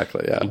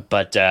 exactly. Yeah.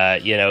 But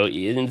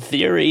in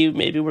theory,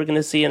 maybe we're going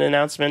to see an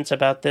announcement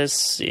about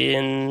this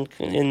in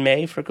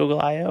May for Google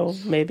I/O.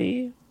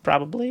 Maybe,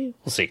 probably.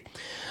 We'll see.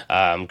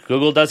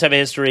 Google does have a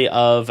history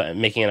of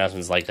making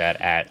announcements like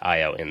that at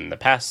I/O in the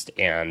past,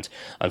 and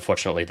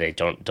unfortunately they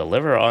don't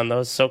deliver on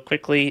those so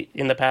quickly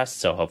in the past,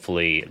 so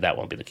hopefully that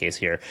won't be the case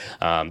here.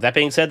 That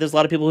being said, there's a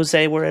lot of people who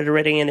say we're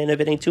iterating and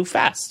innovating too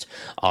fast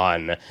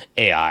on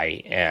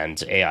AI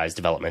and AI's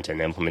development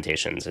and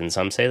implementations, and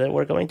some say that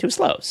we're going too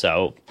slow.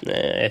 So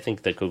I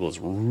think that Google's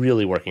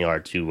really working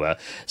hard to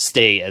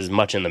stay as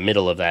much in the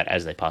middle of that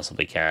as they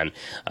possibly can,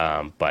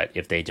 but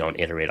if they don't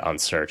iterate on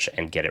search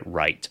and get it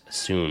right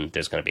soon,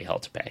 there's going to be hell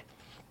to pay.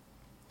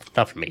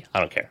 Not for me. I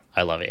don't care.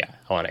 I love AI.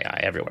 I want AI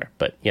everywhere.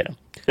 But,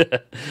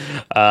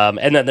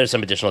 and then there's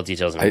some additional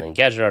details in the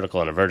Engadget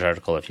article and a Verge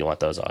article. If you want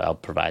those, I'll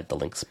provide the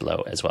links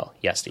below as well.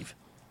 Yeah, Steve.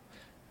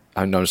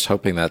 I'm just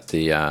hoping that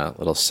the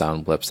little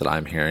sound blips that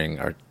I'm hearing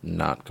are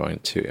not going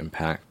to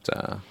impact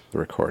the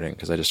recording,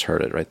 because I just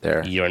heard it right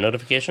there. Your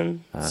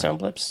notification sound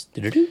blips?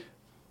 Did-do-do?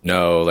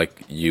 No,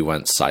 like you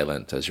went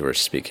silent as you were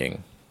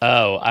speaking.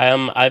 Oh,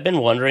 I've been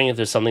wondering if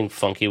there's something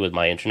funky with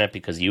my internet,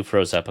 because you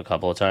froze up a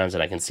couple of times,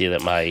 and I can see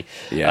that my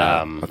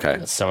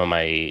some of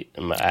my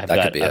I've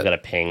got a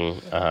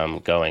ping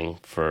going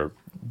for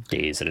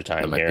days at a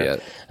time here,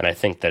 and I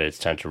think that it's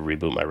time to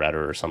reboot my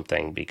router or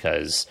something,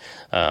 because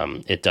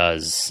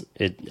it's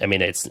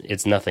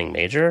nothing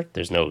major.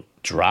 There's no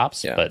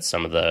drops, but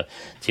some of the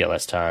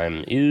TLS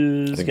time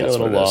is getting a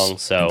little long.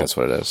 So I think that's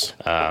what it is.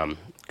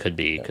 Could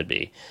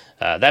be.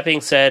 That being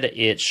said,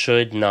 it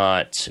should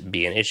not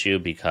be an issue,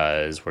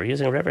 because we're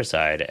using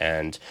Riverside,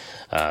 and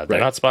they're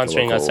not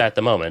sponsoring us at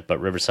the moment,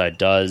 but Riverside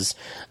does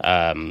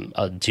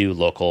do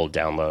local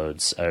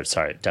downloads,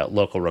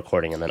 local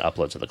recording and then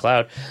upload to the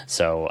cloud.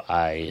 So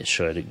I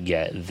should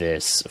get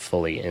this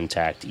fully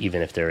intact,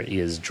 even if there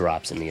is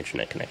drops in the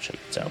internet connection.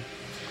 So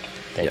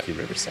thank you,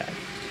 Riverside.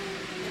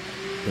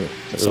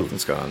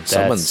 Something's going on.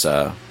 Someone's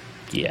a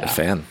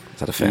fan. Is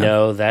that a fan?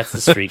 No, that's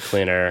the street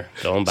cleaner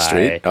going by.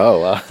 Street?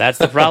 Oh, wow. That's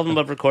the problem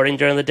of recording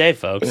during the day,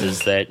 folks,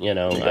 is that,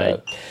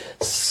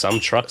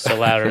 some trucks are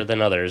louder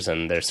than others,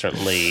 and they're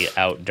certainly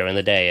out during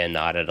the day and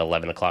not at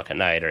 11 o'clock at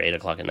night or 8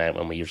 o'clock at night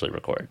when we usually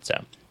record.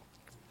 So,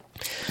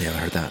 yeah, I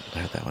heard that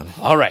one.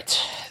 All right.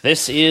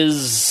 This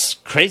is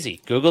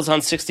crazy. Google's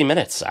on 60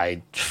 Minutes.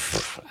 I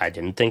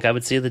didn't think I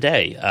would see the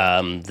day.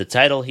 The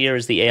title here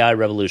is The AI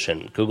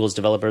Revolution, Google's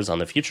Developers on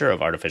the Future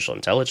of Artificial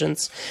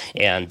Intelligence.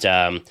 And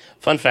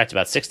fun fact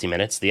about 60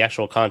 Minutes, the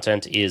actual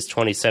content is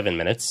 27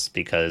 minutes,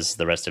 because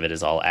the rest of it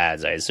is all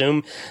ads, I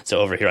assume. So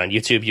over here on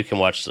YouTube, you can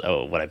watch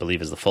what I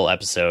believe is the full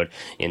episode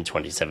in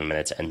 27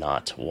 minutes and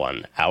not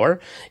 1 hour.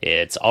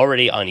 It's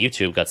already on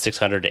YouTube, got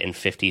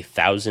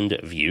 650,000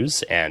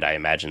 views, and I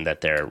imagine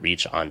that their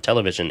reach on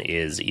television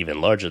is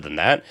even larger than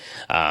that.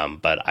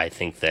 But I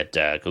think that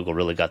Google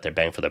really got their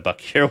bang for their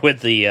buck here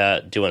with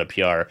the doing a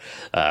PR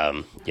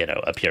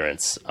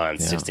appearance on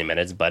 60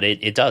 Minutes. But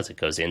it does. It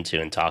goes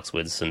into and talks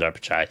with Sundar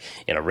Pichai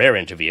in a rare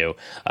interview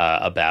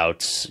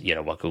about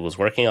what Google's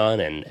working on,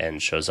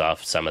 and shows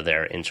off some of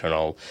their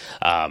internal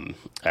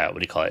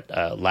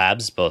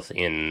labs, both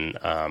in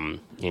not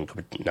in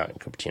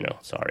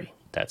Cupertino, sorry,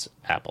 that's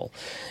Apple,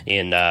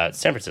 in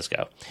San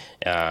Francisco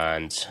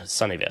and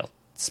Sunnyvale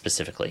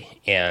specifically,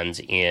 and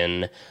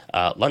in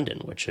London,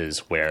 which is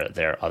where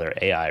their other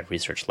AI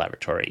research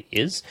laboratory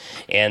is.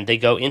 And they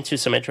go into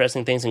some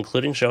interesting things,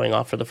 including showing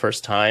off for the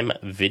first time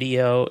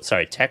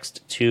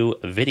text to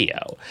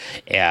video.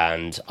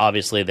 And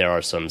obviously there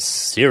are some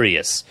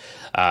serious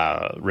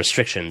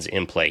restrictions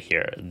in play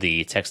here.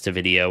 The text to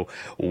video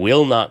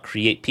will not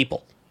create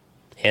people,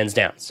 hands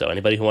down. So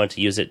anybody who wanted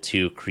to use it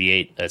to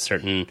create a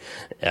certain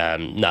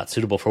not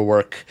suitable for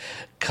work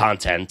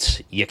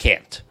content, you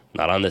can't.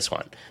 Not on this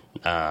one.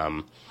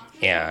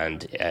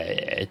 And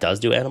it does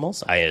do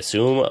animals. I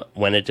assume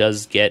when it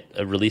does get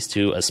released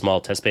to a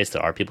small test base,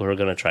 there are people who are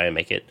going to try and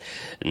make it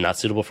not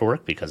suitable for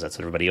work, because that's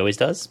what everybody always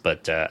does.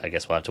 But I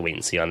guess we'll have to wait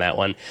and see on that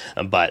one.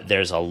 But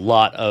there's a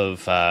lot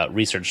of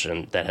research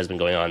that has been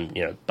going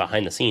on,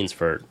 behind the scenes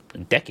for a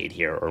decade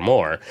here or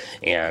more,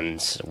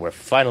 and we're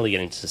finally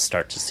getting to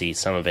start to see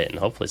some of it, and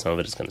hopefully some of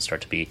it is going to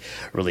start to be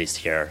released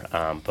here.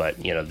 But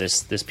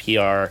this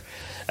PR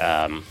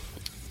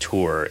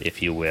tour,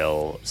 if you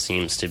will,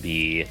 seems to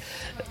be,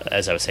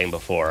 as I was saying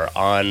before,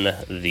 on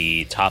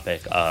the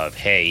topic of,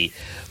 hey,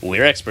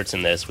 we're experts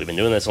in this, we've been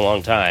doing this a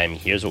long time,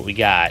 here's what we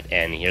got,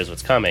 and here's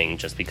what's coming.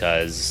 Just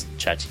because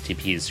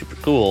ChatGPT is super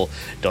cool,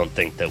 don't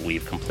think that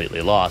we've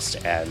completely lost,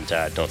 and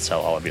don't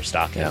sell all of your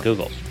stock in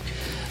Google.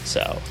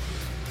 So,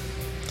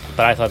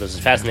 but I thought this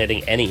was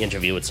fascinating. Any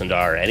interview with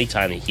Sundar, any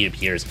time that he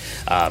appears,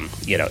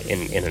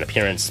 in an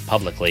appearance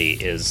publicly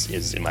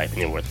is, in my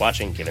opinion, worth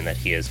watching, given that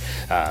he is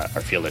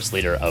our fearless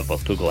leader of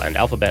both Google and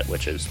Alphabet,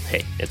 which is,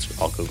 hey, it's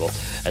all Google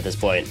at this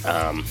point.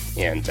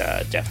 And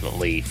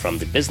definitely from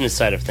the business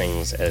side of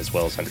things, as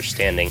well as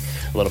understanding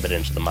a little bit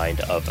into the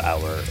mind of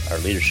our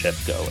leadership,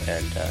 go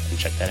and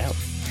check that out.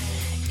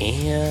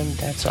 And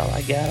that's all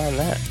I got on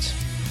that.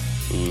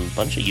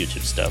 Bunch of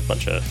YouTube stuff,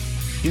 bunch of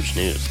huge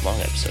news, long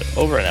episode,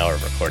 over an hour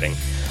of recording.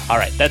 All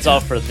right, that's all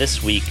for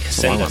this week.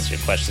 Send us your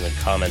questions and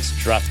comments.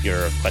 Drop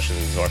your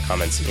questions or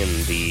comments in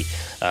the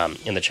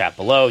chat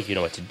below. You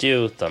know what to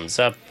do. Thumbs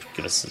up.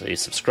 Give us a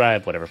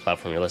subscribe, whatever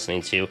platform you're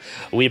listening to.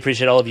 We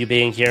appreciate all of you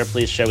being here.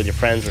 Please share with your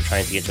friends. We're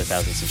trying to get to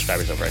 1,000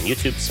 subscribers over on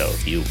YouTube, so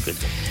if you could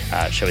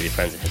share with your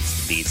friends and hit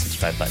the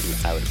subscribe button,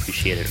 I would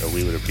appreciate it, or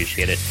we would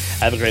appreciate it.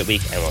 Have a great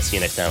week, and we'll see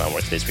you next time on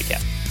Workspace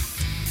Recap.